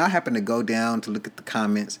post and I happened to go down to look at the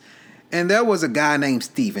comments. And there was a guy named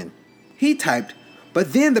Steven. He typed,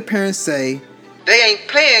 but then the parents say, they ain't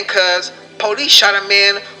playing cause police shot a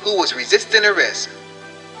man who was resisting arrest.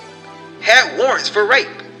 Had warrants for rape.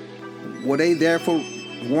 Were they there for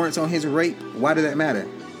warrants on his rape? Why did that matter?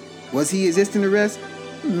 Was he resisting arrest?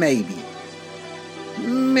 Maybe.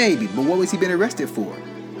 But what was he being arrested for?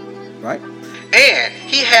 Right? And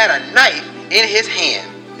he had a knife in his hand.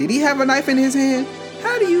 Did he have a knife in his hand?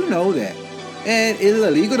 How do you know that? And is it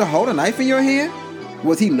illegal to hold a knife in your hand?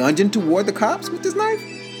 Was he lunging toward the cops with this knife?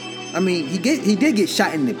 I mean, he did get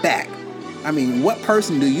shot in the back. I mean, what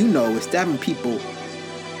person do you know is stabbing people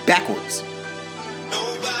backwards?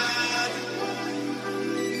 Nobody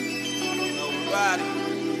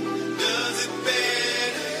does it better.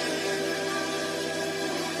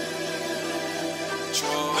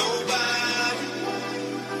 Nobody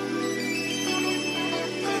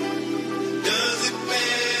does it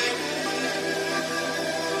better.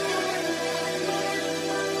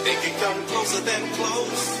 They can come closer than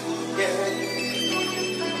close, yeah.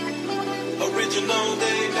 Original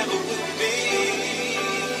they never will be.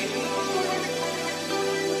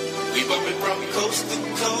 We bumpin' from coast to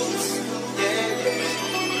coast, yeah.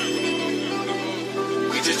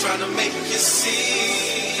 We just tryna make you see.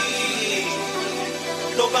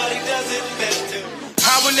 Nobody does it better.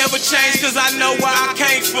 I will never change cause I know where I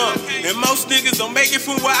came from. And most niggas don't make it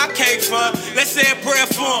from where I came from. Let's say a prayer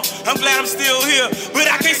for 'em. I'm glad I'm still here. But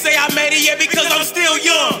I can't say I made it yet because I'm still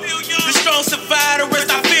young. The strong survive, the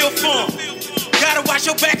rest I feel for 'em. Gotta watch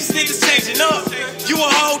your back, cause niggas changing up. You a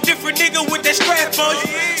whole different nigga with that strap on you.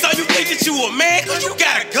 So you think that you a man cause you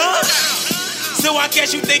got a gun? So I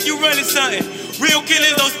guess you think you running something. Real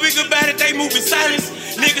killers don't speak about it, they move in silence.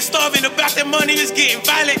 Niggas starving about their money, is getting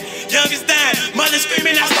violent. Youngest dying, mother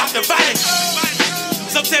screaming, I stop the violence.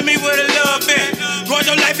 So tell me where the love at. Guard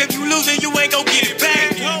your life, if you lose it, you ain't gon' get it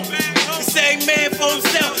back. The same man for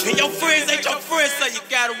himself, and your friends ain't your friends, so you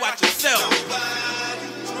gotta watch yourself.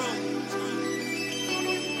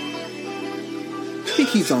 He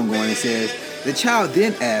keeps on going and says, the child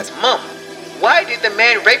then asks, Mom, why did the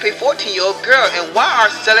man rape a 14-year-old girl and why are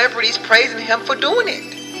celebrities praising him for doing it?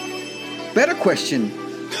 Better question,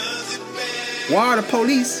 why are the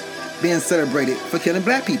police being celebrated for killing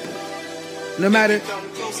black people? No matter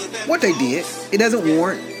what they did, it doesn't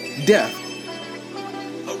warrant death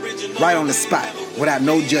right on the spot without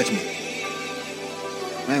no judgment. I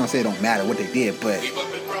ain't gonna say it don't matter what they did, but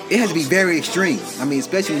it has to be very extreme. I mean,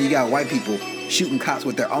 especially when you got white people shooting cops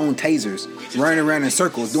with their own tasers, running around in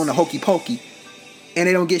circles, doing the hokey pokey, and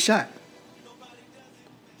they don't get shot.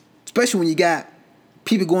 Especially when you got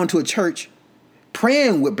people going to a church,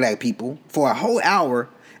 praying with black people for a whole hour,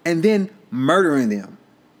 and then murdering them.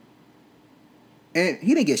 And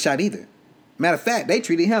he didn't get shot either. Matter of fact, they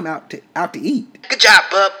treated him out to eat. Good job,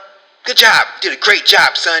 bub. Good job. You did a great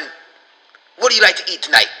job, son. What do you like to eat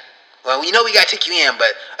tonight? Well, you know we gotta take you in,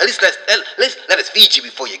 but at least let us feed you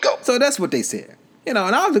before you go. So that's what they said. You know,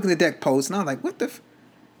 and I was looking at that post, and I was like, what the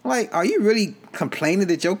like, are you really complaining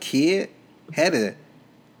that your kid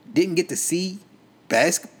didn't get to see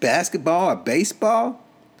basketball or baseball?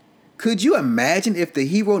 Could you imagine if the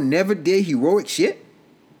hero never did heroic shit?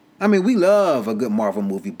 I mean, we love a good Marvel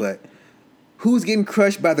movie, but who's getting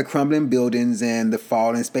crushed by the crumbling buildings and the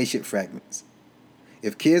falling spaceship fragments?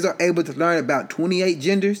 If kids are able to learn about 28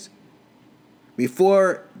 genders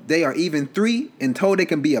before they are even 3 and told they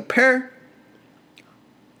can be a pair,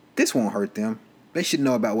 this won't hurt them. They should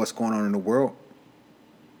know about what's going on in the world.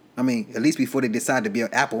 I mean, at least before they decide to be an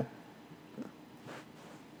apple.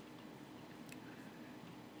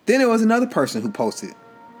 Then there was another person who posted.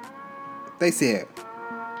 They said,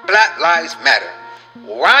 Black Lives Matter.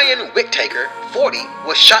 Ryan Whittaker, 40,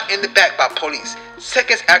 was shot in the back by police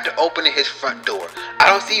seconds after opening his front door. I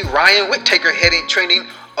don't see Ryan Whittaker heading trending.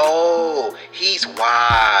 Oh, he's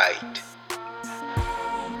white.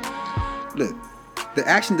 Look, the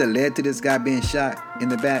action that led to this guy being shot in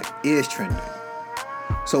the back is trending.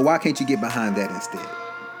 So why can't you get behind that instead?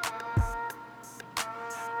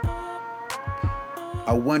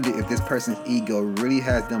 I wonder if this person's ego really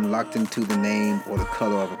has them locked into the name or the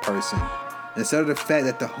color of a person, instead of the fact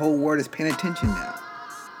that the whole world is paying attention now.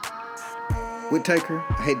 Whittaker,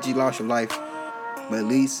 I hate that you lost your life, but at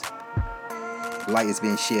least light is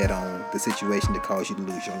being shed on the situation that caused you to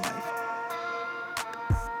lose your life.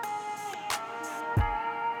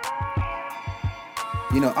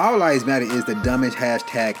 You know, All Lives Matter is the dumbest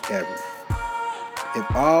hashtag ever. If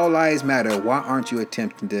all lives matter, why aren't you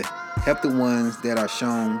attempting to help the ones that are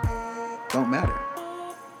shown don't matter?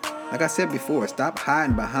 Like I said before, stop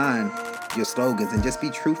hiding behind your slogans and just be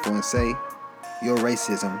truthful and say your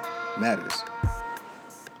racism matters.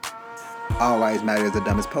 All Lives Matter is the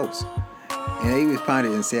dumbest post. And they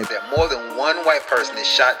responded and said that more than one white person is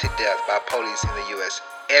shot to death by police in the U.S.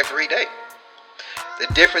 every day. The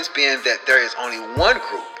difference being that there is only one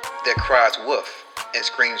group that cries wolf and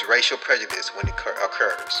screams racial prejudice when it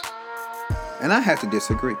occurs. And I have to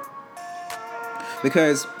disagree.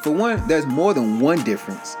 Because, for one, there's more than one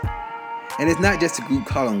difference. And it's not just a group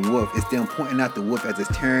calling wolf, it's them pointing out the wolf as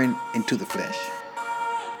it's turned into the flesh.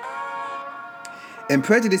 And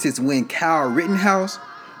prejudice is when Kyle Rittenhouse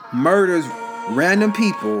murders random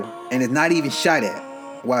people and is not even shot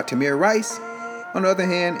at, while Tamir Rice, on the other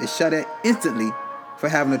hand, is shot at instantly for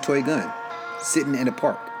having a toy gun, sitting in a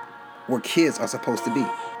park where kids are supposed to be.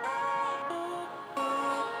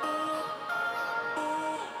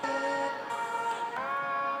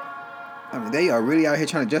 I mean, they are really out here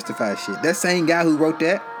trying to justify shit. That same guy who wrote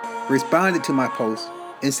that responded to my post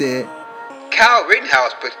and said, Kyle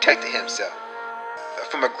Rittenhouse protected himself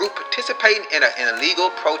from a group participating in an illegal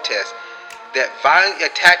protest that violently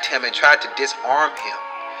attacked him and tried to disarm him.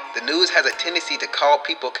 The news has a tendency to call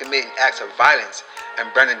people committing acts of violence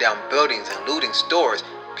and burning down buildings and looting stores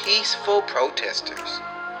peaceful protesters.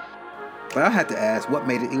 But I have to ask, what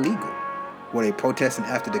made it illegal? Were they protesting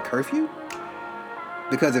after the curfew?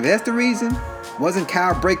 Because if that's the reason, wasn't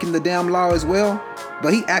Kyle breaking the damn law as well?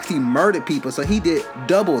 But he actually murdered people, so he did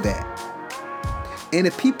double that. And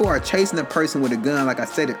if people are chasing a person with a gun, like I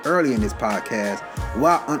said it earlier in this podcast,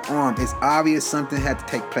 while unarmed, it's obvious something had to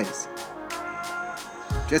take place.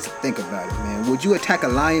 Just think about it, man. Would you attack a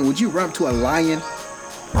lion? Would you run up to a lion,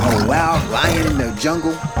 a wild lion in the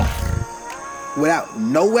jungle, without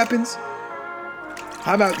no weapons?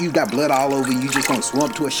 How about you got blood all over you, just gonna swim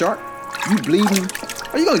up to a shark? You bleeding?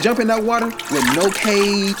 Are you gonna jump in that water with no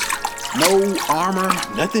cage, no armor,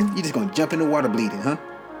 nothing? You just gonna jump in the water bleeding, huh?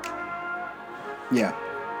 Yeah.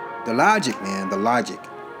 The logic, man, the logic.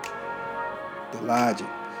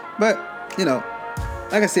 But, you know,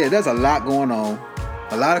 like I said, there's a lot going on,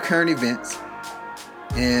 a lot of current events,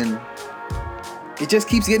 and it just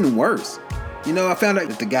keeps getting worse. You know, I found out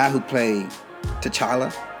that the guy who played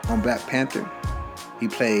T'Challa on Black Panther, he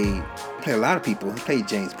played a lot of people. He played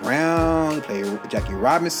James Brown, he played Jackie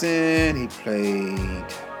Robinson, he played,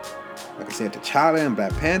 like I said, T'Challa in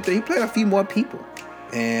Black Panther. He played a few more people.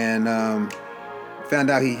 And found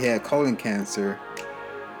out he had colon cancer,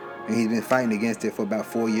 and he's been fighting against it for about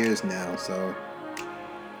 4 years now. So,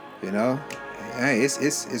 you know, hey,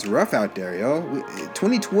 it's rough out there, yo.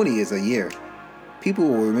 2020 is a year. People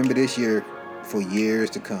will remember this year for years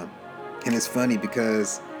to come. And it's funny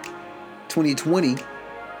because 2020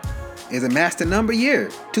 is a master number year.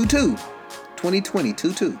 22. 2020,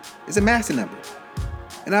 22. It's a master number.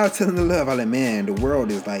 And I was telling the love, I was like, man, the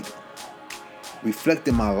world is like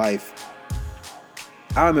reflecting my life.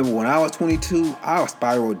 I remember when I was 22, I was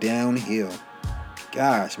spiraled downhill.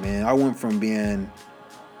 Gosh, man, I went from being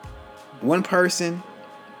one person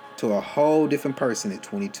to a whole different person at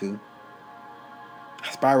 22.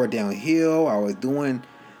 I spiraled downhill. I was doing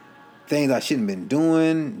things I shouldn't have been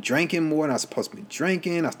doing, drinking more than I was supposed to be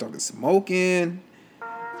drinking. I started smoking.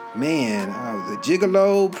 Man, I was a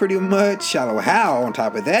gigolo pretty much. Shallow Hal on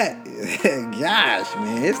top of that. Gosh,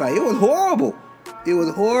 man, it's like, it was horrible. It was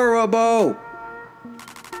horrible.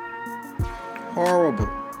 Horrible.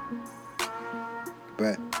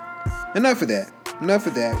 But enough of that.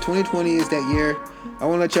 2020 is that year. I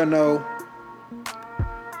want to let y'all know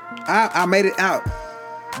I made it out.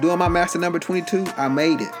 Doing my master number 22, I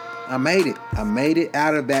made it. I made it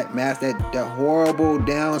out of that that horrible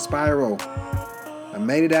down spiral. I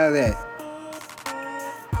made it out of that.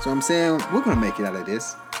 So I'm saying we're going to make it out of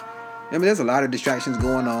this. I mean, there's a lot of distractions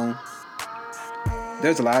going on.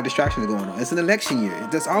 It's an election year.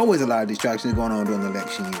 There's always a lot of distractions going on during the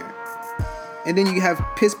election year. And then you have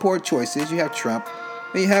piss poor choices. You have Trump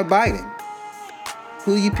and you have Biden.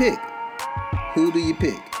 Who do you pick?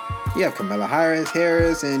 You have Kamala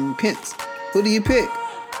Harris and Pence. Who do you pick?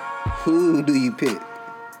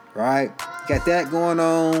 Right? You got that going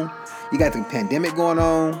on. You got the pandemic going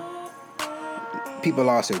on. People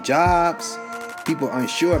lost their jobs. People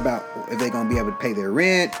unsure about if they're gonna be able to pay their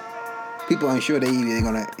rent. People unsure they're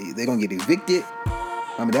gonna get evicted.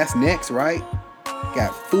 I mean, that's next, right?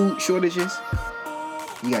 Got food shortages.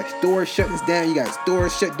 You got stores shutting down. You got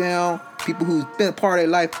stores shut down. People who's been a part of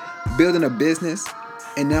their life building a business,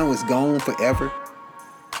 and now it's gone forever.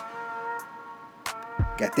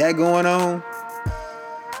 Got that going on.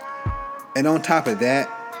 And on top of that,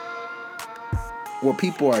 what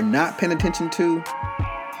people are not paying attention to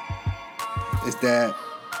is that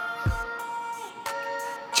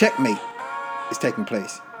checkmate is taking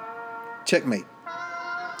place. Checkmate.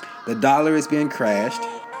 The dollar is being crashed.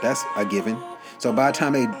 That's a given. So by the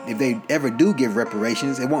time if they ever do give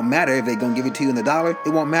reparations, it won't matter if they're gonna give it to you in the dollar. It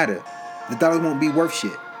won't matter. The dollar won't be worth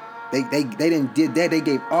shit. They didn't did that. They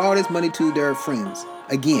gave all this money to their friends.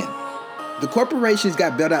 Again, the corporations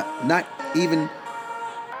got bailed out not even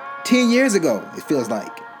 10 years ago, it feels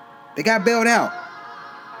like. They got bailed out.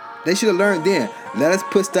 They should have learned then. Let us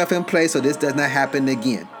put stuff in place so this does not happen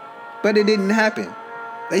again. But it didn't happen.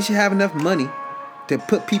 They should have enough money to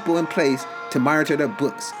put people in place to monitor their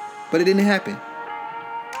books. But it didn't happen.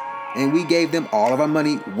 And we gave them all of our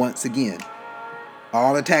money once again.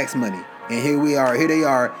 All the tax money. And here we are. Here they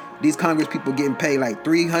are. These Congress people getting paid like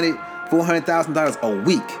 $300,000, $400,000 a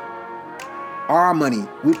week. Our money,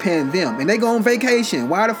 we paying them. And they go on vacation.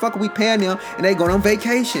 Why the fuck are we paying them and they going on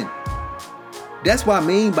vacation? That's what I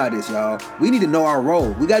mean by this, y'all. We need to know our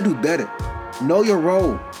role. We got to do better. Know your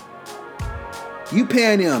role. You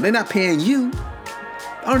paying them. They're not paying you.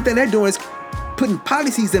 The only thing they're doing is putting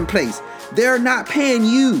policies in place. They're not paying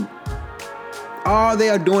you. All they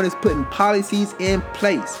are doing is putting policies in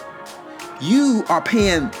place. You are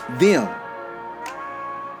paying them.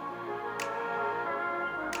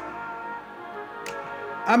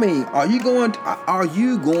 I mean, are you going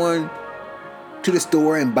to the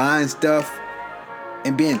store and buying stuff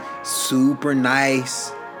and being super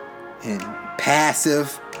nice and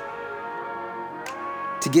passive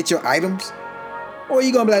to get your items? Or are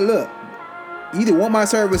you going to be like, look, you either want my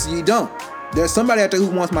service or you don't. There's somebody out there who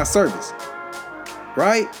wants my service.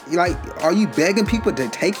 Right? Are you begging people to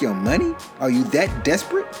take your money? Are you that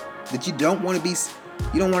desperate that you don't want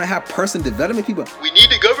to have personal development? People, we need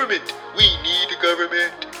the government. We need the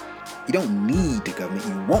government. You don't need the government.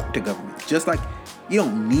 You want the government. Just like you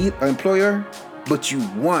don't need an employer, but you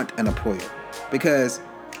want an employer. Because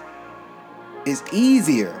it's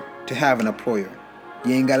easier to have an employer.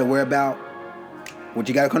 You ain't got to worry about what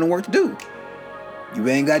you got to come to work to do. You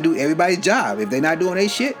ain't got to do everybody's job. If they not doing their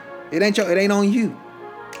shit, it ain't on you.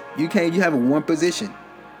 You have one position.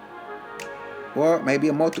 Or maybe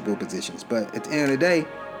a multiple positions. But at the end of the day,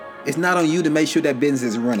 it's not on you to make sure that business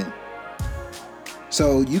is running.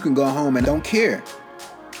 So you can go home and don't care.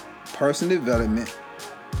 Personal development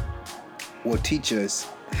will teach us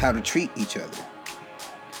how to treat each other.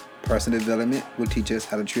 Personal development will teach us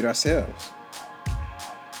how to treat ourselves.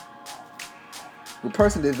 With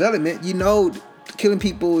personal development, you know killing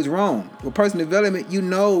people is wrong. With personal development, you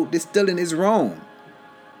know that stealing is wrong.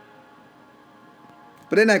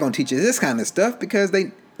 But they're not going to teach you this kind of stuff because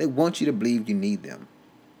they want you to believe you need them.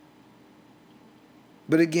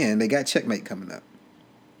 But again, they got checkmate coming up.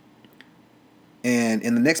 And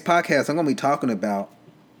in the next podcast, I'm going to be talking about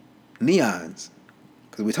neons.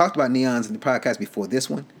 Because we talked about neons in the podcast before this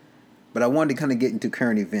one. But I wanted to kind of get into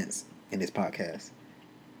current events in this podcast.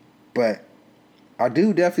 But I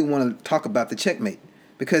do definitely want to talk about the checkmate.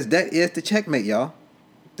 Because that is the checkmate, y'all.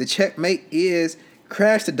 The checkmate is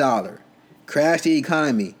crash the dollar. Crash the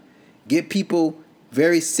economy. Get people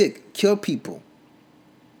very sick. Kill people.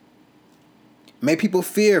 Make people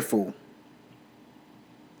fearful.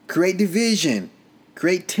 Create division.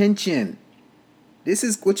 Create tension. This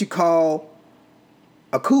is what you call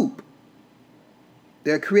a coup.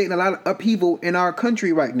 They're creating a lot of upheaval in our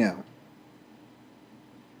country right now.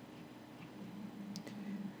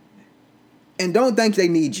 And don't think they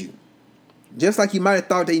need you. Just like you might have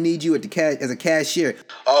thought they need you as a cashier.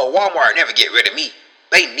 Oh, Walmart never get rid of me.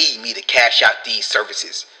 They need me to cash out these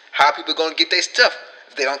services. How are people going to get their stuff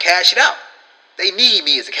if they don't cash it out? They need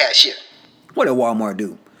me as a cashier. What did Walmart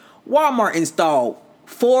do? Walmart installed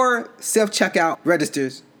 4 self-checkout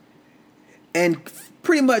registers and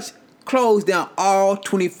pretty much closed down all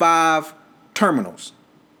 25 terminals.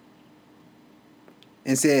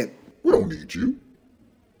 And said, we don't need you.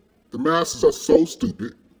 The masses are so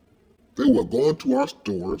stupid. They will go into our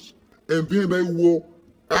stores and then they will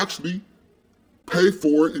actually pay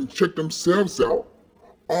for it and check themselves out,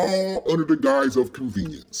 all under the guise of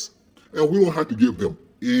convenience. And we don't have to give them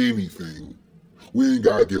anything. We ain't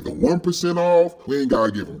got to give them 1% off. We ain't got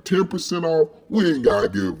to give them 10% off. We ain't got to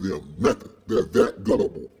give them nothing. they're that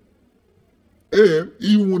gullible. And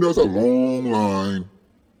even when there's a long line,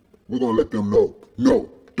 we're going to let them know, no,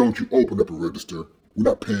 don't you open up a register. We're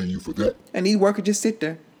not paying you for that. And these workers just sit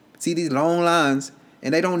there, see these long lines,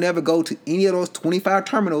 and they don't never go to any of those 25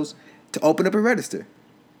 terminals to open up a register.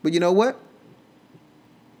 But you know what?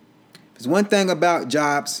 There's one thing about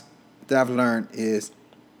jobs that I've learned is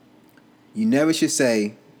you never should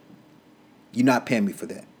say, you're not paying me for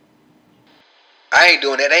that. I ain't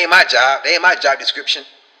doing that. That ain't my job. That ain't my job description.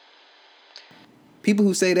 People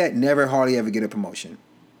who say that never hardly ever get a promotion.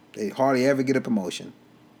 They hardly ever get a promotion.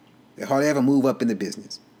 They hardly ever move up in the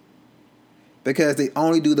business. Because they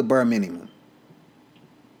only do the bare minimum.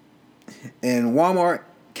 And Walmart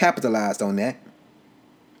capitalized on that.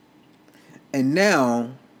 And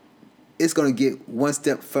now it's going to get one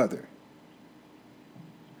step further.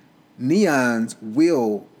 Neons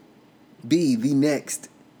will be the next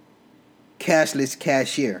cashless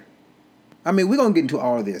cashier. I mean, we're going to get into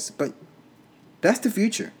all of this, but that's the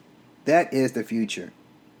future. That is the future.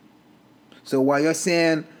 So while you're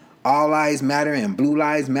saying all lives matter and blue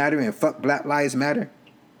lives matter and fuck black lives matter,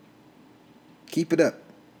 keep it up.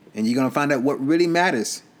 And you're going to find out what really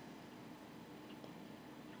matters.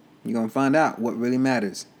 You're going to find out what really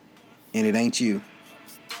matters. And it ain't you.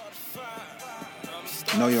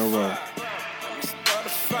 Know your role.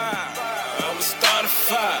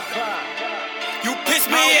 You piss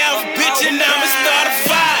me off, bitch, and I'ma start a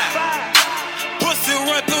fire. Pussy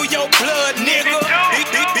run through your blood, nigga.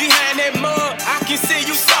 Behind that mug, I can see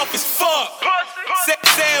you soft as fuck.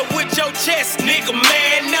 Say with your chest, nigga,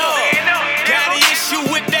 man up. Got an issue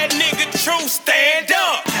with that nigga, true, stand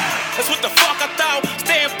up. That's what the fuck I thought.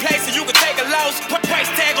 Stay in place so you can take a loss. Put price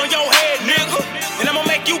tag on your head, nigga. And I'ma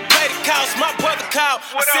make you pay the cost. My brother called,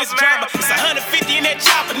 I sense drama. It's 150 in that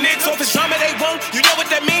chopper, nigga. So if it's drama they want, you know what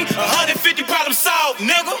that mean? 150 problem solved,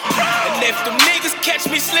 nigga. And if them niggas catch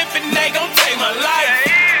me slipping, they gon' take my life.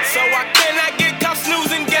 So I cannot get caught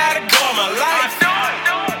snoozing, gotta go my life.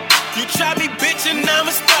 You try me, bitch, and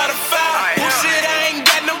I'ma start a fire. Bullshit, I ain't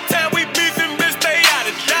got no time. We beefing, bitch, stay out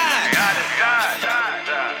of die.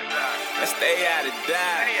 Let's stay out of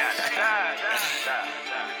die.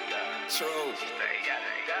 True.